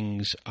these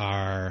things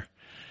are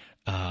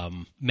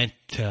meant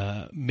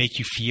to make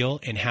you feel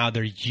and how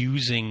they're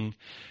using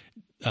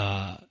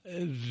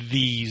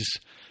these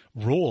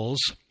roles,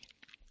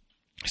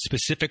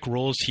 specific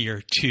roles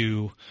here,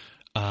 to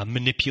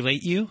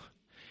manipulate you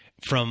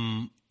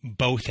from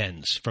both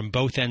ends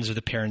of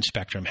the parent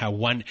spectrum. How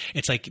one,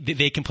 it's like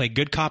they can play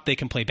good cop, they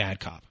can play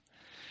bad cop,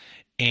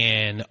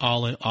 and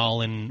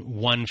all in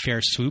one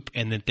fair swoop,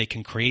 and that they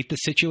can create the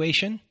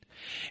situation,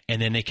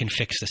 and then they can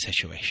fix the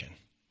situation.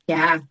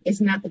 Yeah,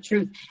 isn't that the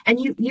truth? And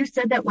you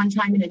said that one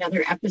time in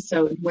another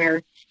episode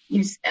where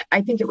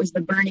I think it was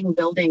the burning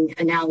building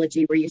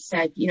analogy, where you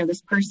said,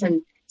 this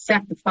person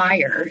set the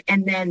fire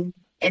and then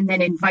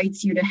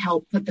invites you to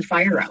help put the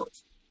fire out.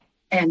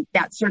 And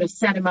that sort of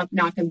set him up,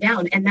 knock him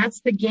down. And that's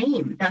the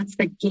game. That's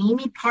the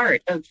gamey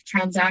part of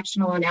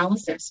transactional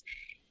analysis.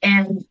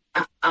 And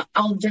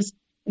I'll just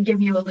give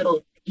you a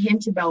little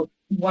hint about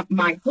what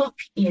my hook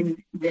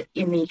in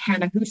the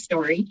Hannah Who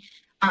story.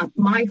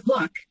 My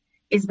hook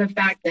is the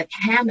fact that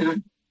Hannah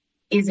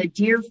is a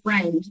dear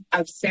friend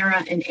of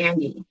Sarah and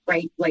Andy,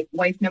 right? Like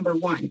wife number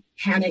one.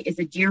 Hannah is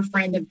a dear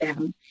friend of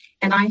them.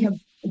 And I have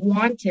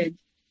wanted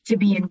to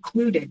be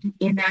included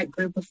in that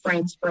group of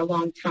friends for a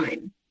long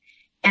time.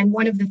 And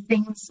one of the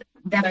things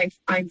that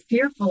I'm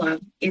fearful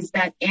of is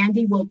that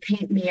Andy will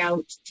paint me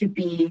out to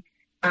be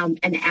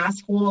an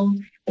asshole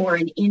or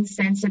an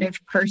insensitive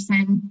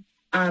person,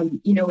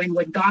 and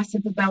would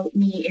gossip about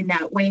me in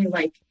that way,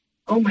 like,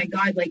 oh my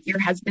God, like your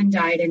husband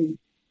died and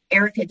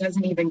Erika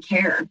doesn't even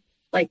care,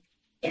 like,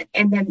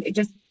 and then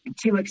just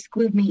to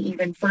exclude me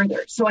even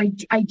further. So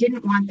I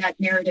didn't want that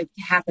narrative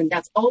to happen.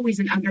 That's always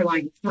an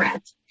underlying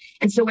threat.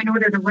 And so in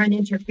order to run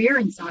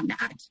interference on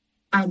that,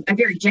 I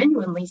very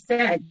genuinely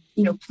said,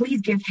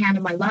 please give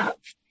Hannah my love.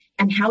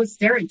 And how's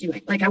Sarah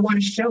doing? Like, I want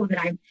to show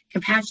that I'm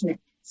compassionate.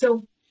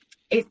 So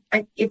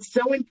it's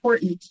so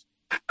important,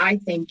 I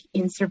think,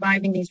 in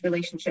surviving these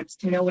relationships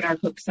to know what our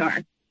hooks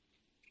are.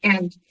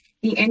 And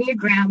the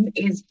Enneagram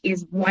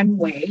is one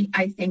way.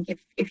 I think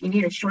if you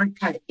need a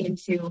shortcut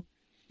into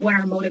what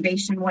our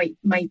motivation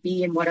might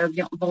be and what our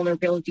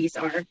vulnerabilities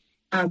are,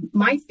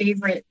 my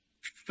favorite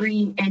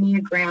free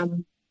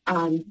Enneagram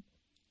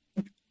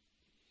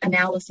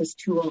analysis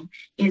tool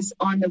is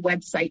on the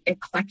website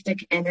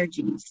Eclectic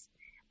Energies.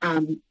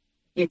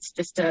 It's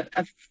just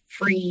a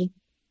free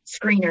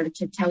screener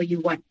to tell you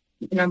what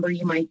number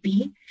you might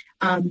be.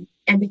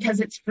 And because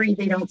it's free,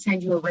 they don't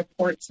send you a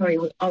report.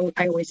 So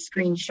I always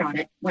screenshot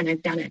it when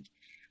I've done it.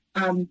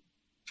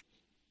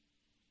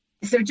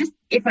 So just,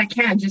 if I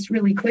can, just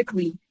really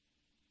quickly,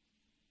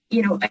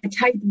 a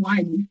type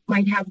 1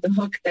 might have the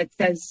hook that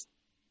says,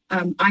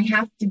 I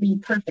have to be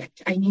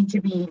perfect. I need to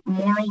be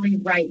morally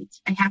right.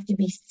 I have to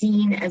be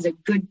seen as a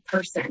good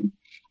person.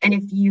 And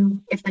if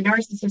the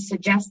narcissist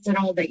suggests at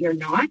all that you're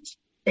not,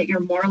 that you're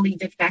morally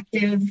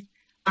defective,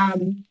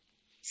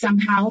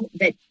 somehow,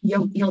 that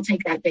you'll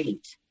take that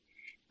bait.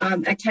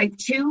 A type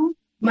 2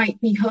 might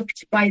be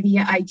hooked by the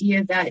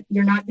idea that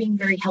you're not being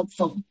very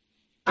helpful.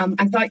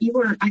 I thought you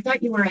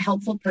were a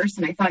helpful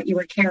person. I thought you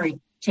were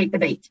caring. Take the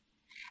bait.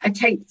 A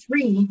type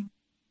 3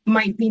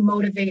 might be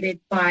motivated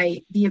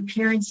by the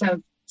appearance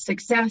of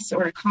success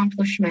or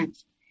accomplishment.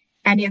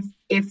 And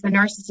if the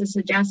narcissist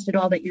suggests at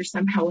all that you're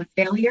somehow a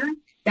failure,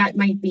 that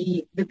might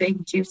be the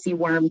big juicy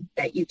worm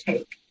that you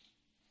take.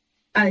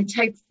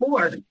 Type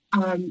 4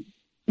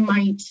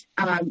 might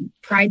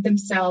pride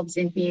themselves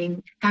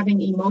in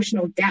having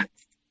emotional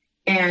depth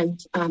and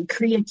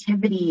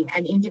creativity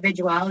and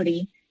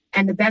individuality.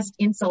 And the best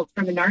insult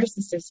from a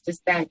narcissist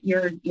is that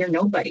you're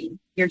nobody.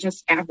 You're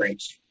just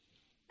average.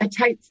 A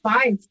type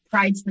 5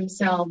 prides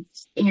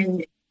themselves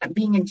in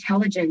being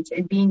intelligent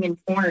and being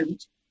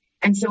informed.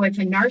 And so if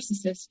a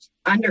narcissist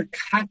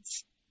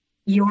undercuts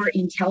your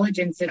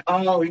intelligence at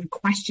all and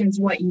questions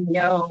what you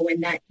know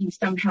and that you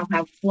somehow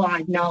have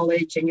flawed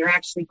knowledge and you're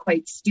actually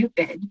quite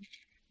stupid,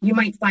 you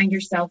might find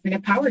yourself in a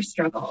power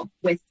struggle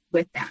with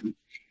them.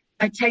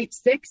 A type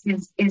 6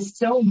 is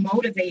so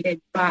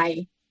motivated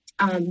by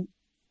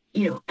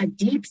a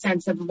deep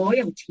sense of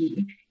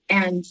loyalty,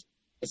 and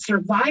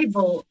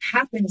survival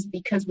happens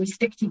because we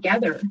stick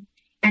together.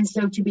 And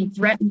so to be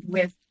threatened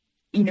with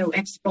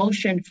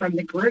expulsion from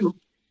the group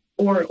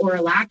or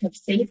a lack of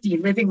safety,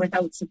 living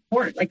without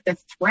support, like the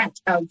threat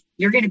of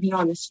you're going to be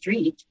on the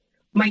street,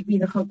 might be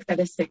the hook that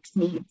a 6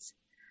 needs.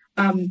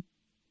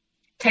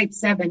 Type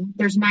 7,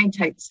 there's 9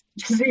 types.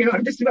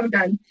 I'm just about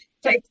done.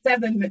 Type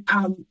 7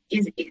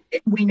 is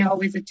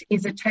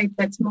a type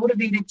that's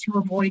motivated to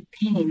avoid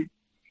pain.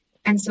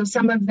 And so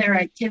some of their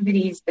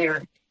activities,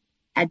 their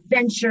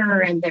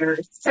adventure and their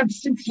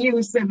substance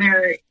use and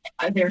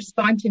their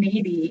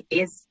spontaneity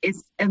is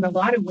in a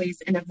lot of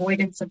ways an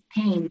avoidance of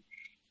pain.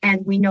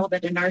 And we know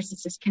that a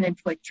narcissist can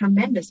inflict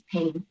tremendous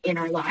pain in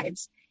our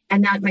lives.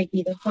 And that might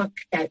be the hook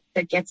that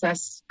gets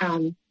us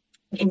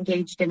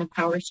engaged in a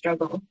power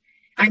struggle.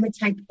 I'm a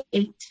type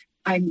 8.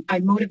 I'm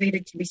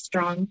motivated to be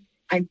strong.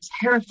 I'm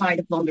terrified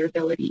of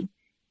vulnerability.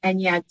 And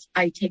yet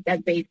I take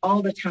that bait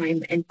all the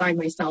time and find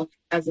myself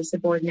as a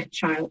subordinate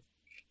child.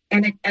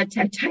 And a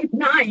type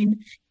 9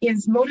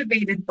 is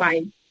motivated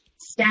by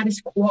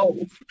status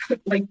quo,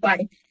 like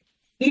by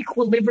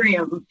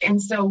equilibrium.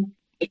 And so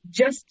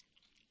just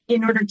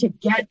in order to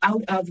get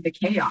out of the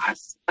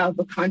chaos of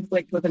a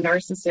conflict with a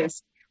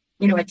narcissist,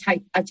 a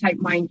type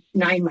 9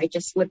 might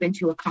just slip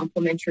into a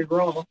complementary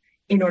role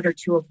in order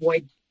to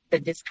avoid the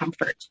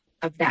discomfort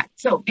of that.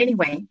 So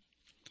anyway,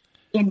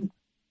 in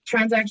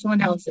transactional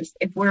analysis,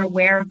 if we're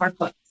aware of our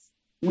hooks,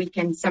 we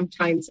can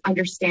sometimes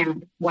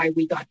understand why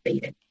we got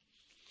baited.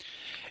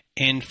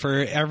 And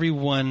for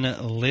everyone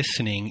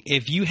listening,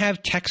 if you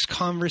have text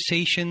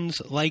conversations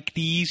like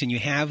these and you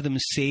have them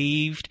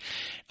saved,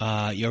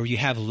 or you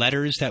have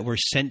letters that were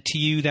sent to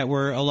you that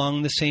were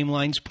along the same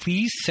lines,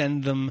 please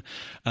send them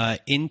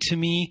into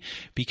me,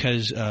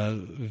 because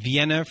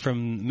Vienna,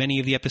 from many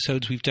of the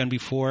episodes we've done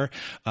before,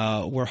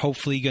 we're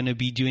hopefully going to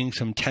be doing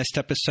some test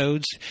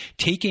episodes,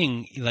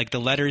 taking like the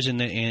letters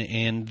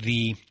and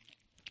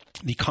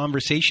the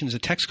conversations, the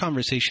text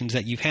conversations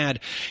that you've had,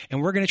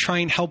 and we're going to try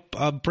and help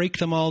break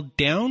them all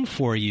down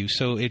for you.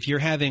 So if you're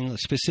having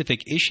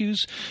specific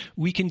issues,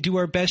 we can do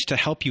our best to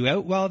help you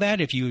out while that.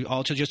 If you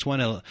also just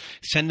want to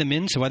send them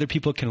in so other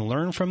people can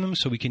learn from them,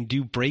 so we can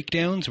do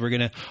breakdowns, we're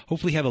going to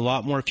hopefully have a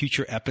lot more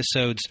future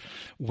episodes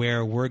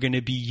where we're going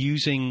to be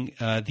using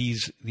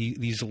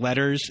these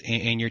letters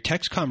and your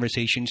text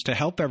conversations to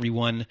help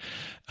everyone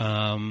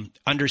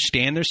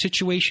understand their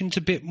situations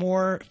a bit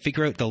more,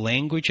 figure out the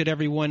language that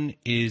everyone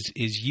is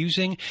is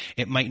using.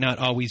 It might not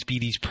always be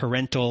these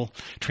parental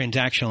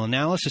transactional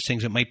analysis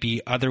things. It might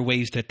be other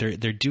ways that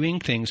they're doing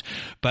things,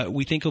 but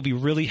we think it'll be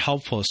really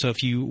helpful. So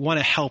if you want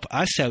to help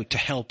us out to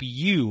help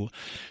you,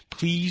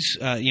 please,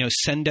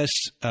 send us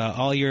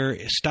all your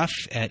stuff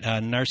at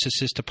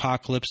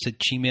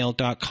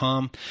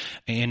narcissistapocalypse@gmail.com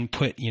and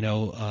put,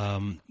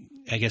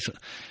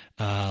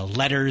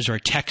 letters or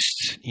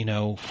texts,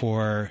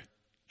 for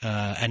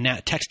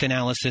a text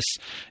analysis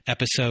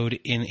episode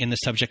in the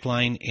subject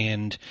line.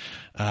 And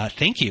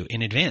thank you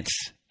in advance,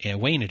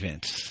 way in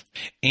advance.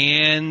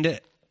 And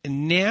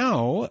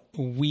now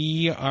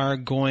we are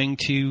going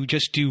to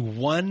just do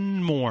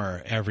one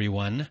more,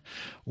 everyone.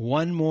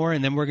 One more,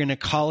 and then we're going to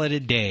call it a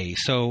day.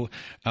 So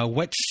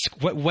what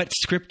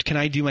script can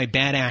I do my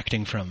bad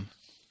acting from?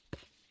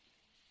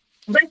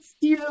 Let's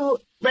do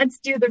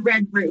the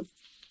red roof.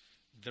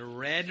 The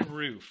red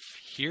roof.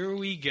 Here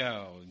we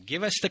go.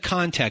 Give us the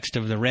context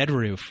of the red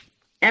roof.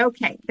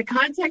 Okay. The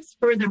context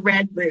for the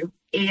red roof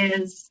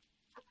is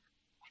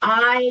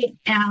I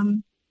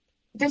am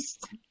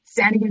just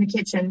standing in the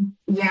kitchen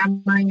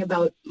yammering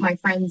about my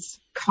friend's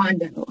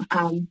condo.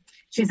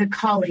 She's a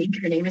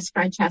colleague. Her name is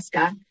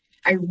Francesca.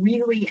 I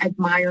really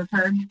admire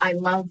her. I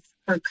love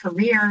her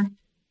career.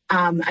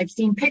 I've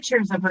seen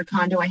pictures of her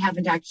condo. I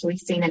haven't actually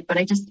seen it, but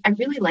I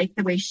really like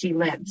the way she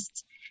lives.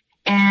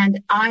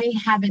 And I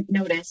haven't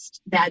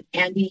noticed that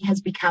Andy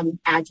has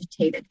become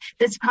agitated.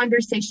 This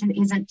conversation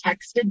isn't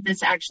texted.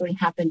 This actually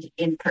happened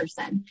in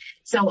person.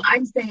 So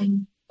I'm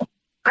saying,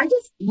 I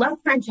just love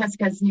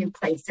Francesca's new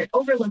place. It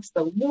overlooks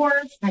the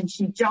wharf and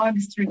she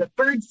jogs through the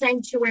bird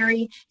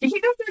sanctuary. Did you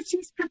know that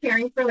she's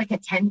preparing for like a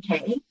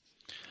 10K?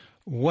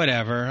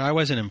 Whatever. I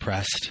wasn't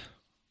impressed.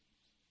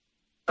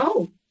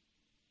 Oh,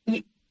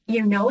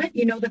 you know it?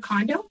 You know the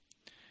condo?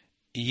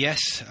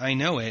 Yes, I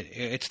know it.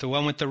 It's the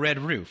one with the red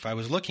roof. I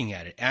was looking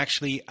at it.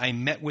 Actually, I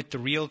met with the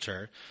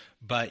realtor,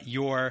 but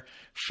your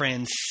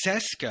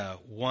Francesca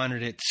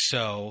wanted it,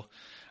 so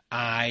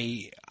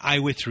I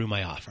withdrew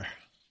my offer.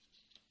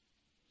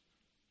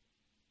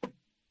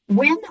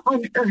 When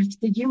on earth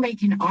did you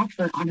make an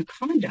offer on a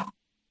condo?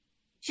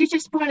 She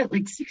just bought it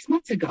like 6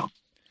 months ago.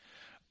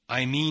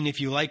 I mean,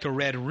 if you like a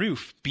red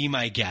roof, be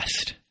my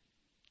guest.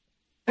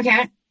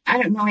 Okay,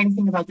 I don't know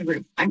anything about the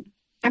roof. I'm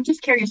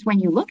just curious when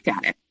you looked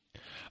at it.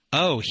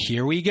 Oh,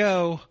 here we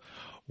go.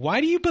 Why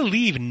do you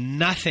believe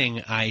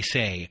nothing I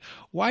say?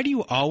 Why do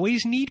you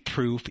always need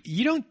proof?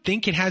 You don't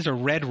think it has a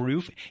red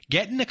roof?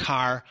 Get in the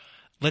car.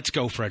 Let's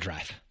go for a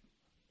drive.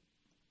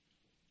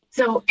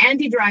 So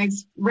Andy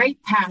drives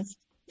right past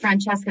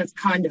Francesca's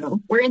condo.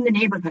 We're in the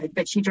neighborhood,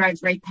 but she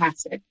drives right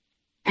past it.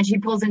 And she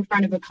pulls in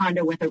front of a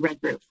condo with a red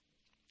roof.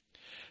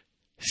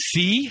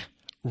 See?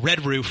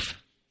 Red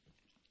roof.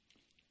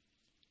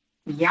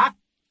 Yeah,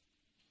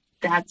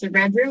 that's a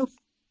red roof.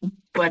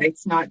 But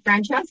it's not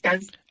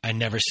Francesca's. I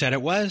never said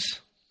it was.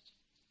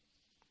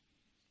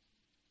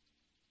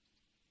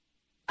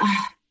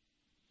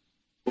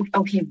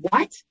 Okay,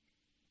 what?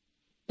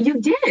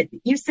 You did.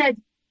 You said,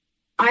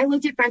 I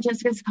looked at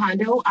Francesca's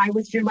condo. I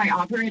withdrew my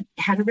offer. It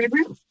had a red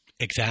roof.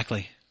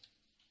 Exactly.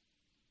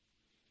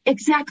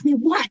 Exactly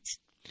what?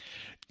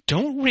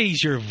 Don't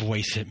raise your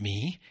voice at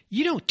me.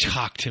 You don't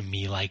talk to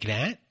me like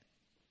that.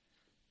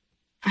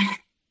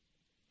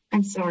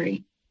 I'm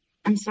sorry.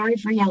 I'm sorry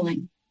for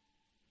yelling.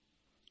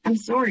 I'm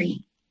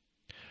sorry.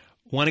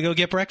 Want to go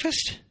get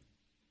breakfast?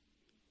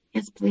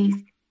 Yes, please.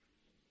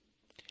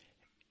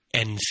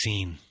 End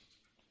scene.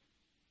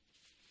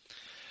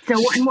 So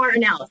one more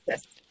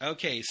analysis.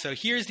 Okay, so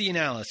here's the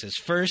analysis.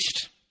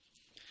 First,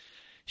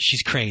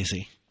 she's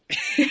crazy.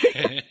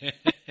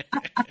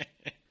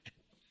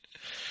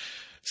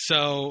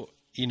 So,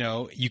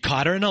 you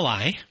caught her in a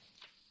lie.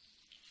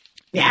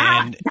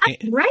 Yeah,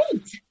 that's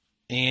right.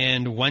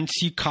 And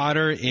once you caught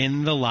her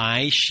in the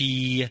lie,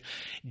 she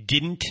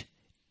didn't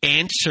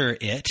answer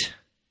it.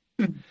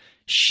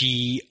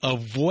 She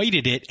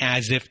avoided it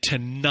as if to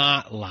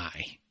not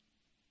lie.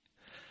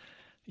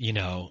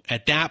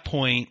 At that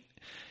point,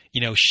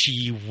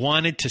 she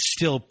wanted to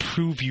still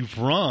prove you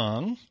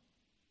wrong,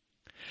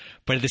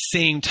 but at the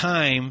same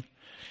time,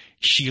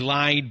 she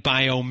lied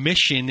by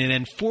omission and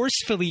then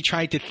forcefully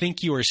tried to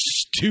think you were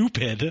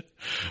stupid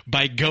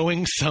by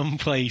going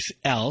someplace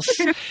else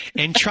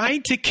and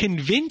tried to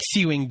convince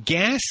you and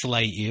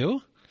gaslight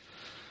you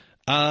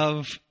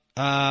of,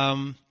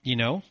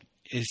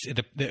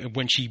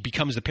 when she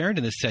becomes the parent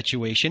in this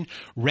situation,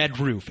 red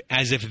roof,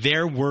 as if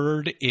their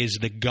word is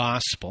the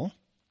gospel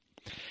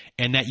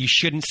and that you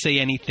shouldn't say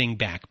anything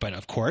back. But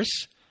of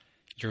course,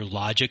 your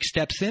logic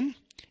steps in.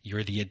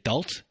 You're the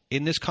adult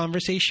in this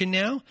conversation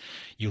now.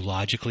 You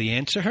logically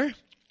answer her.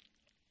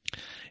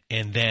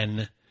 And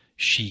then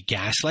she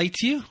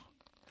gaslights you.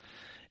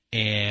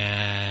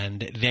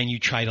 And then you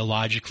try to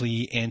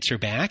logically answer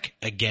back.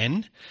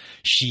 Again,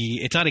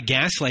 it's not a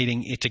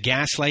gaslighting. It's a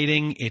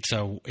gaslighting. It's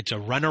a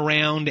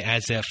runaround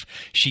as if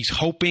she's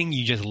hoping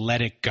you just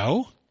let it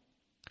go,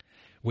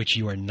 which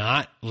you are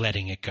not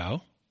letting it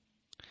go.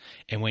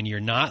 And when you're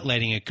not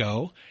letting it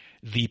go,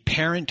 the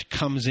parent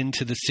comes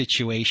into the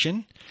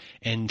situation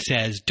and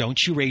says, don't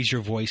you raise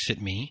your voice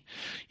at me.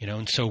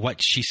 And so what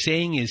she's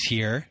saying is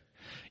here,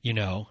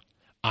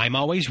 I'm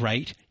always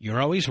right. You're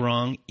always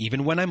wrong.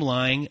 Even when I'm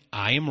lying,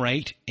 I am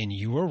right and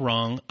you are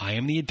wrong. I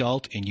am the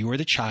adult and you are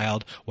the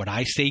child. What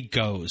I say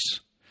goes.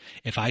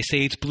 If I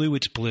say it's blue,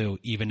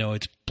 even though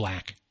it's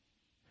black.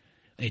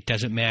 It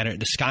doesn't matter.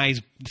 The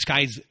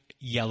sky's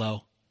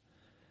yellow.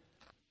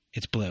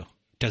 It's blue.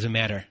 Doesn't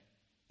matter.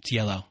 It's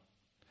yellow.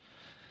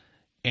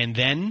 And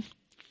then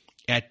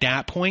at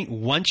that point,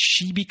 once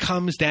she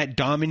becomes that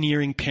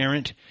domineering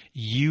parent,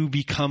 you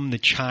become the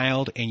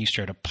child and you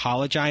start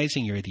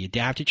apologizing. You're the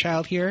adopted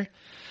child here.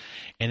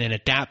 And then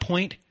at that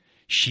point,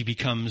 she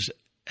becomes,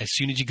 as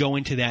soon as you go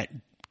into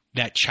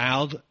that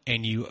child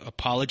and you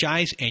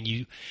apologize and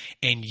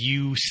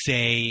you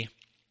say,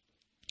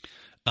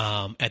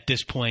 at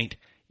this point,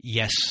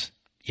 yes,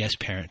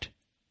 parent,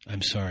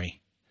 I'm sorry.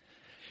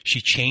 She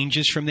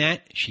changes from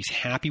that. She's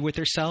happy with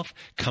herself,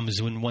 comes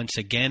in once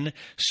again,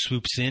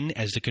 swoops in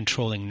as the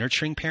controlling,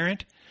 nurturing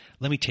parent.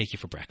 Let me take you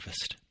for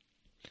breakfast.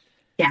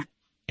 Yeah.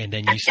 And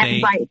then you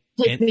say,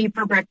 take me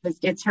for breakfast.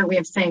 It's her way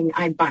of saying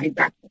I buy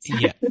breakfast.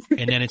 Yeah.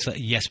 And then it's like,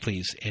 yes,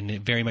 please. And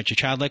very much a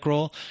childlike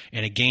role.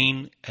 And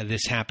again,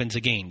 this happens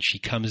again. She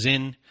comes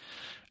in,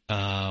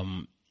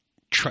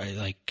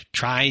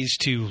 tries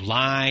to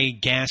lie,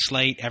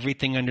 gaslight,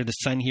 everything under the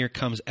sun here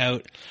comes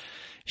out.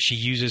 She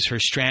uses her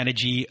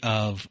strategy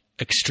of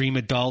extreme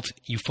adult.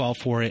 You fall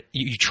for it.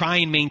 You try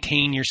and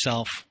maintain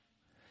yourself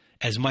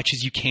as much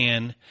as you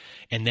can.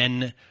 And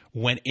then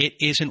when it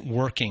isn't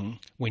working,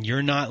 when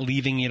you're not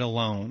leaving it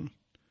alone,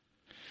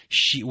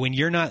 when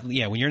you're not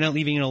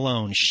leaving it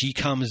alone, she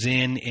comes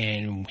in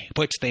and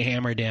puts the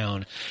hammer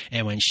down.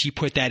 And when she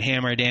put that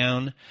hammer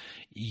down,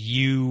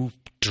 you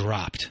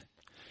dropped.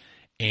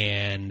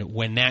 And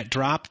when that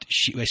dropped,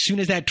 as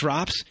soon as that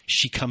drops,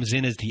 she comes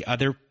in as the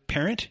other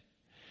parent,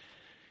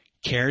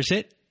 cares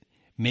it,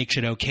 makes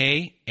it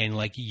okay, and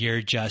like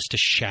you're just a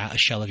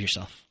shell of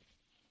yourself.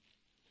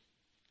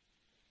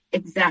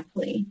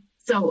 Exactly.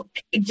 So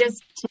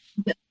just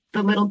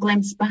the little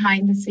glimpse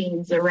behind the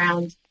scenes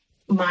around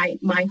my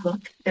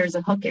hook. There's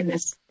a hook in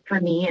this for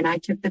me, and I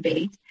took the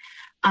bait.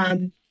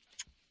 And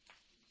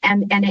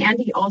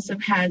Andy also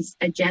has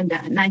agenda.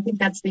 And I think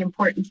that's the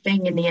important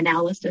thing in the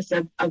analysis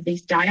of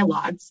these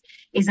dialogues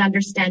is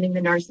understanding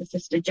the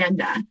narcissist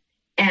agenda.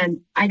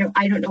 And I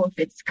don't know if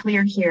it's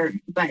clear here,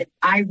 but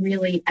I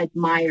really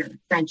admire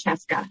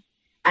Francesca.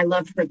 I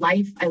love her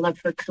life. I love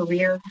her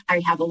career.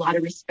 I have a lot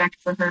of respect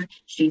for her.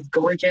 She's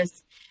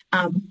gorgeous.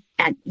 And,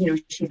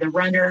 she's a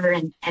runner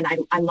and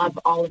I love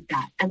all of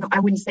that. And I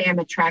wouldn't say I'm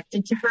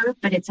attracted to her,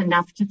 but it's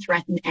enough to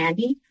threaten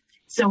Andy.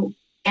 So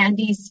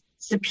Andy's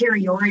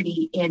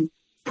superiority in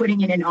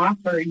putting in an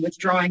offer and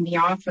withdrawing the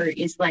offer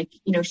is like,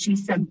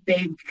 she's some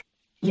big,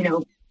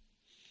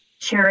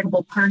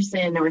 charitable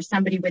person or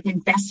somebody with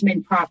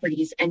investment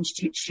properties, and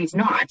she's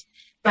not.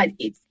 But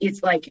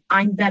it's like,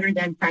 I'm better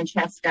than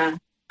Francesca.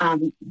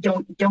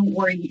 Don't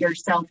worry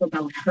yourself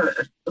about her.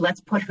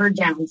 Let's put her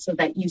down so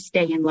that you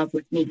stay in love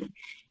with me.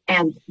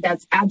 And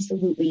that's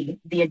absolutely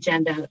the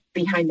agenda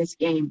behind this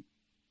game,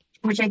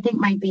 which I think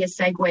might be a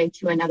segue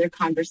to another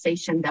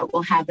conversation that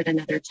we'll have at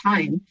another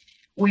time,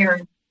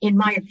 where, in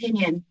my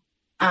opinion,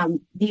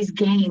 these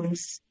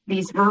games,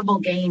 these verbal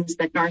games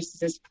that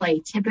narcissists play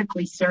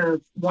typically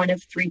serve one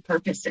of three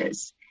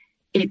purposes.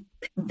 They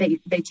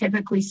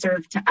typically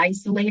serve to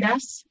isolate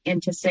us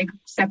and to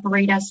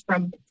separate us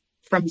from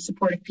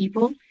supportive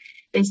people.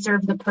 They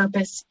serve the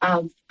purpose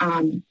of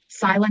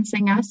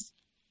silencing us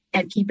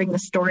and keeping the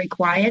story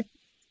quiet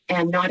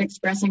and not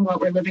expressing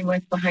what we're living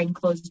with behind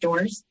closed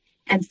doors.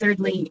 And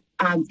thirdly,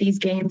 these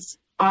games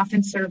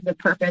often serve the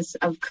purpose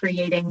of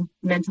creating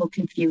mental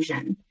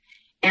confusion.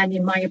 And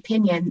in my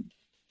opinion,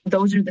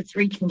 those are the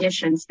three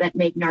conditions that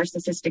make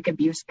narcissistic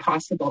abuse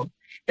possible.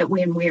 That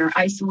when we are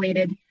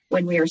isolated,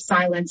 when we are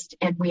silenced,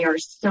 and we are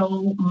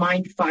so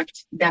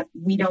mind-fucked that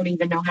we don't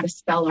even know how to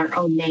spell our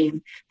own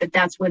name,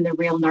 that's when the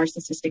real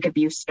narcissistic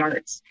abuse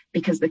starts,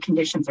 because the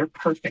conditions are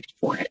perfect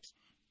for it.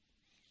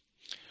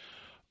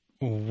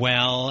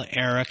 Well,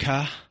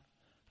 Erika,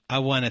 I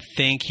want to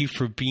thank you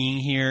for being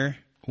here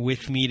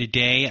with me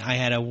today. I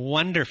had a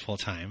wonderful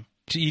time.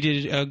 You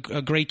did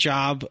a great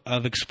job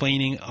of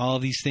explaining all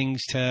of these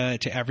things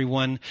to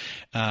everyone,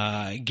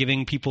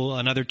 giving people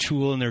another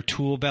tool in their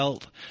tool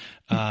belt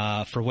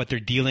for what they're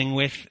dealing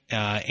with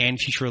and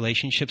future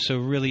relationships. So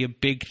really a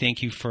big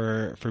thank you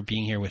for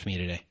being here with me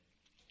today.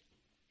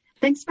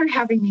 Thanks for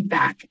having me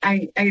back.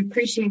 I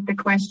appreciate the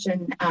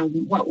question.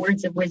 What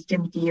words of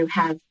wisdom do you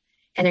have?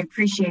 And I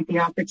appreciate the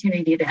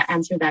opportunity to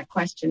answer that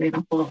question in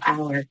a whole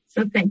hour.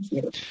 So thank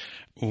you.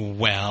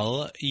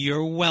 Well,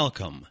 you're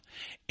welcome.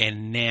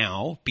 And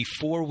now,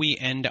 before we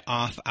end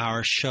off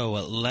our show,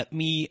 let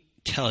me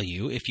tell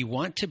you, if you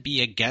want to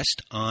be a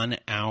guest on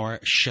our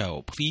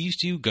show, please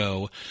do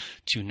go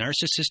to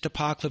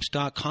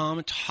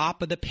narcissistapocalypse.com,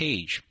 top of the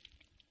page.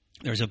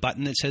 there's a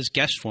button that says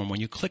guest form.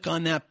 When you click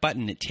on that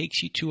button, it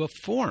takes you to a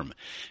form.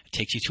 It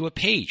takes you to a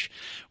page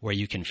where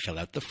you can fill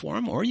out the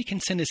form, or you can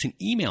send us an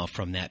email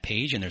from that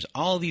page. And there's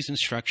all these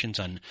instructions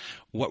on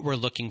what we're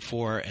looking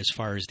for as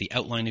far as the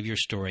outline of your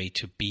story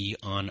to be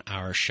on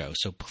our show.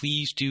 So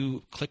please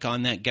do click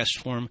on that guest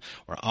form.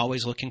 We're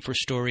always looking for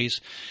stories,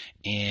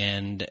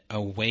 and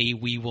away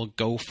we will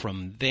go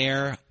from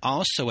there.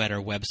 Also at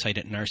our website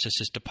at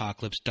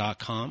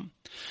narcissistapocalypse.com,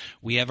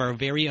 we have our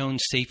very own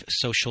safe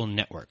social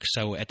network.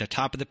 So at the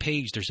top of the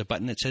page, there's a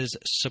button that says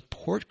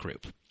support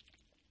group.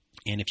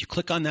 And if you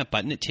click on that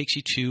button, it takes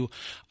you to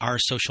our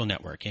social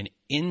network. And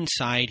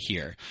inside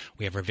here,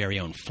 we have our very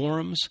own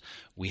forums.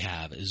 We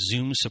have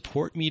Zoom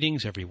support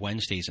meetings every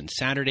Wednesdays and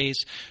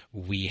Saturdays.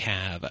 We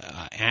have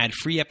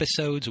ad-free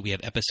episodes. We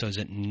have episodes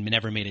that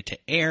never made it to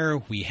air.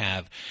 We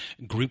have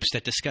groups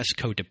that discuss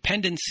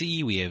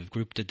codependency. We have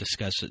groups that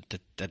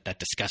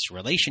discuss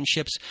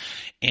relationships.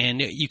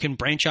 And you can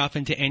branch off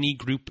into any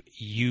group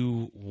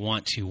you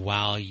want to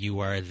while you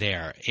are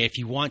there. If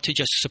you want to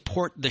just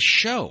support the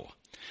show,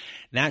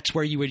 that's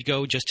where you would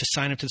go just to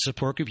sign up to the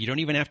support group. You don't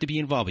even have to be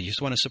involved. If you just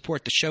want to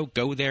support the show,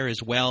 go there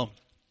as well.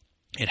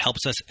 It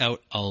helps us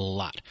out a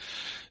lot.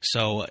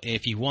 So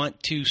if you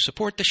want to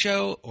support the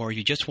show, or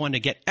you just want to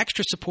get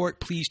extra support,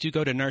 please do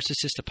go to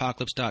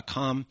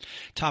narcissistapocalypse.com.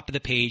 Top of the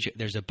page,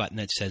 there's a button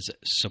that says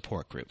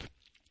support group.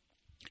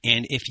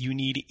 And if you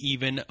need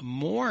even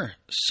more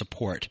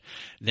support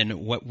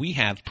than what we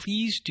have,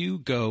 please do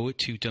go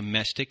to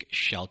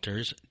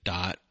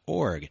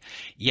domesticshelters.org.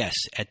 Yes,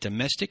 at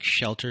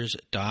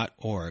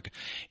domesticshelters.org,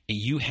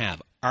 you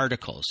have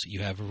articles, you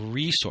have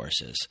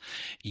resources,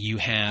 you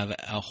have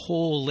a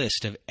whole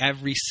list of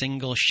every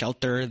single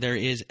shelter there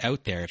is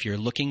out there. If you're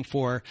looking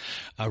for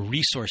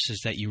resources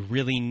that you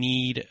really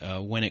need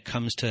when it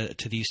comes to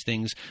these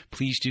things,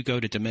 please do go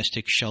to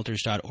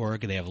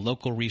domesticshelters.org. They have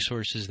local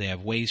resources. They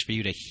have ways for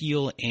you to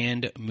heal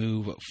and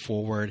move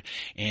forward,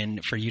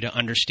 and for you to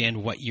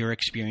understand what you're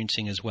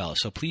experiencing as well.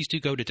 So please do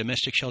go to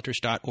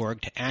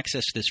domesticshelters.org to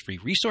access this free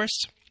resource.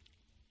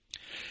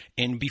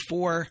 And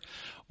before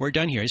we're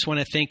done here, I just want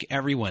to thank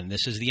everyone.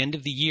 This is the end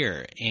of the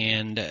year,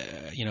 and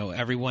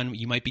everyone,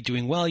 you might be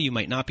doing well, you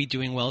might not be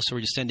doing well. So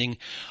we're just sending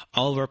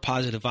all of our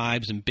positive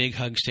vibes and big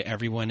hugs to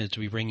everyone as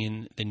we bring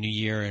in the new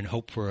year and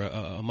hope for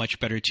a much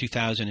better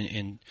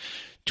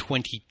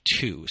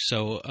 2022.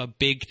 So a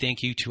big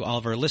thank you to all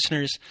of our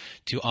listeners,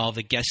 to all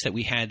the guests that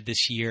we had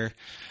this year,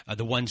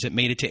 the ones that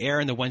made it to air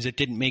and the ones that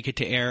didn't make it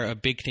to air. A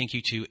big thank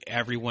you to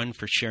everyone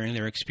for sharing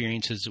their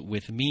experiences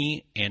with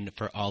me, and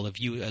for all of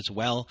you as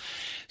well.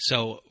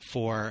 So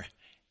for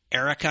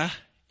Erika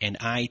and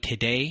I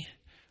today,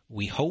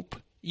 we hope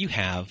you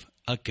have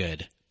a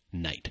good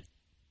night.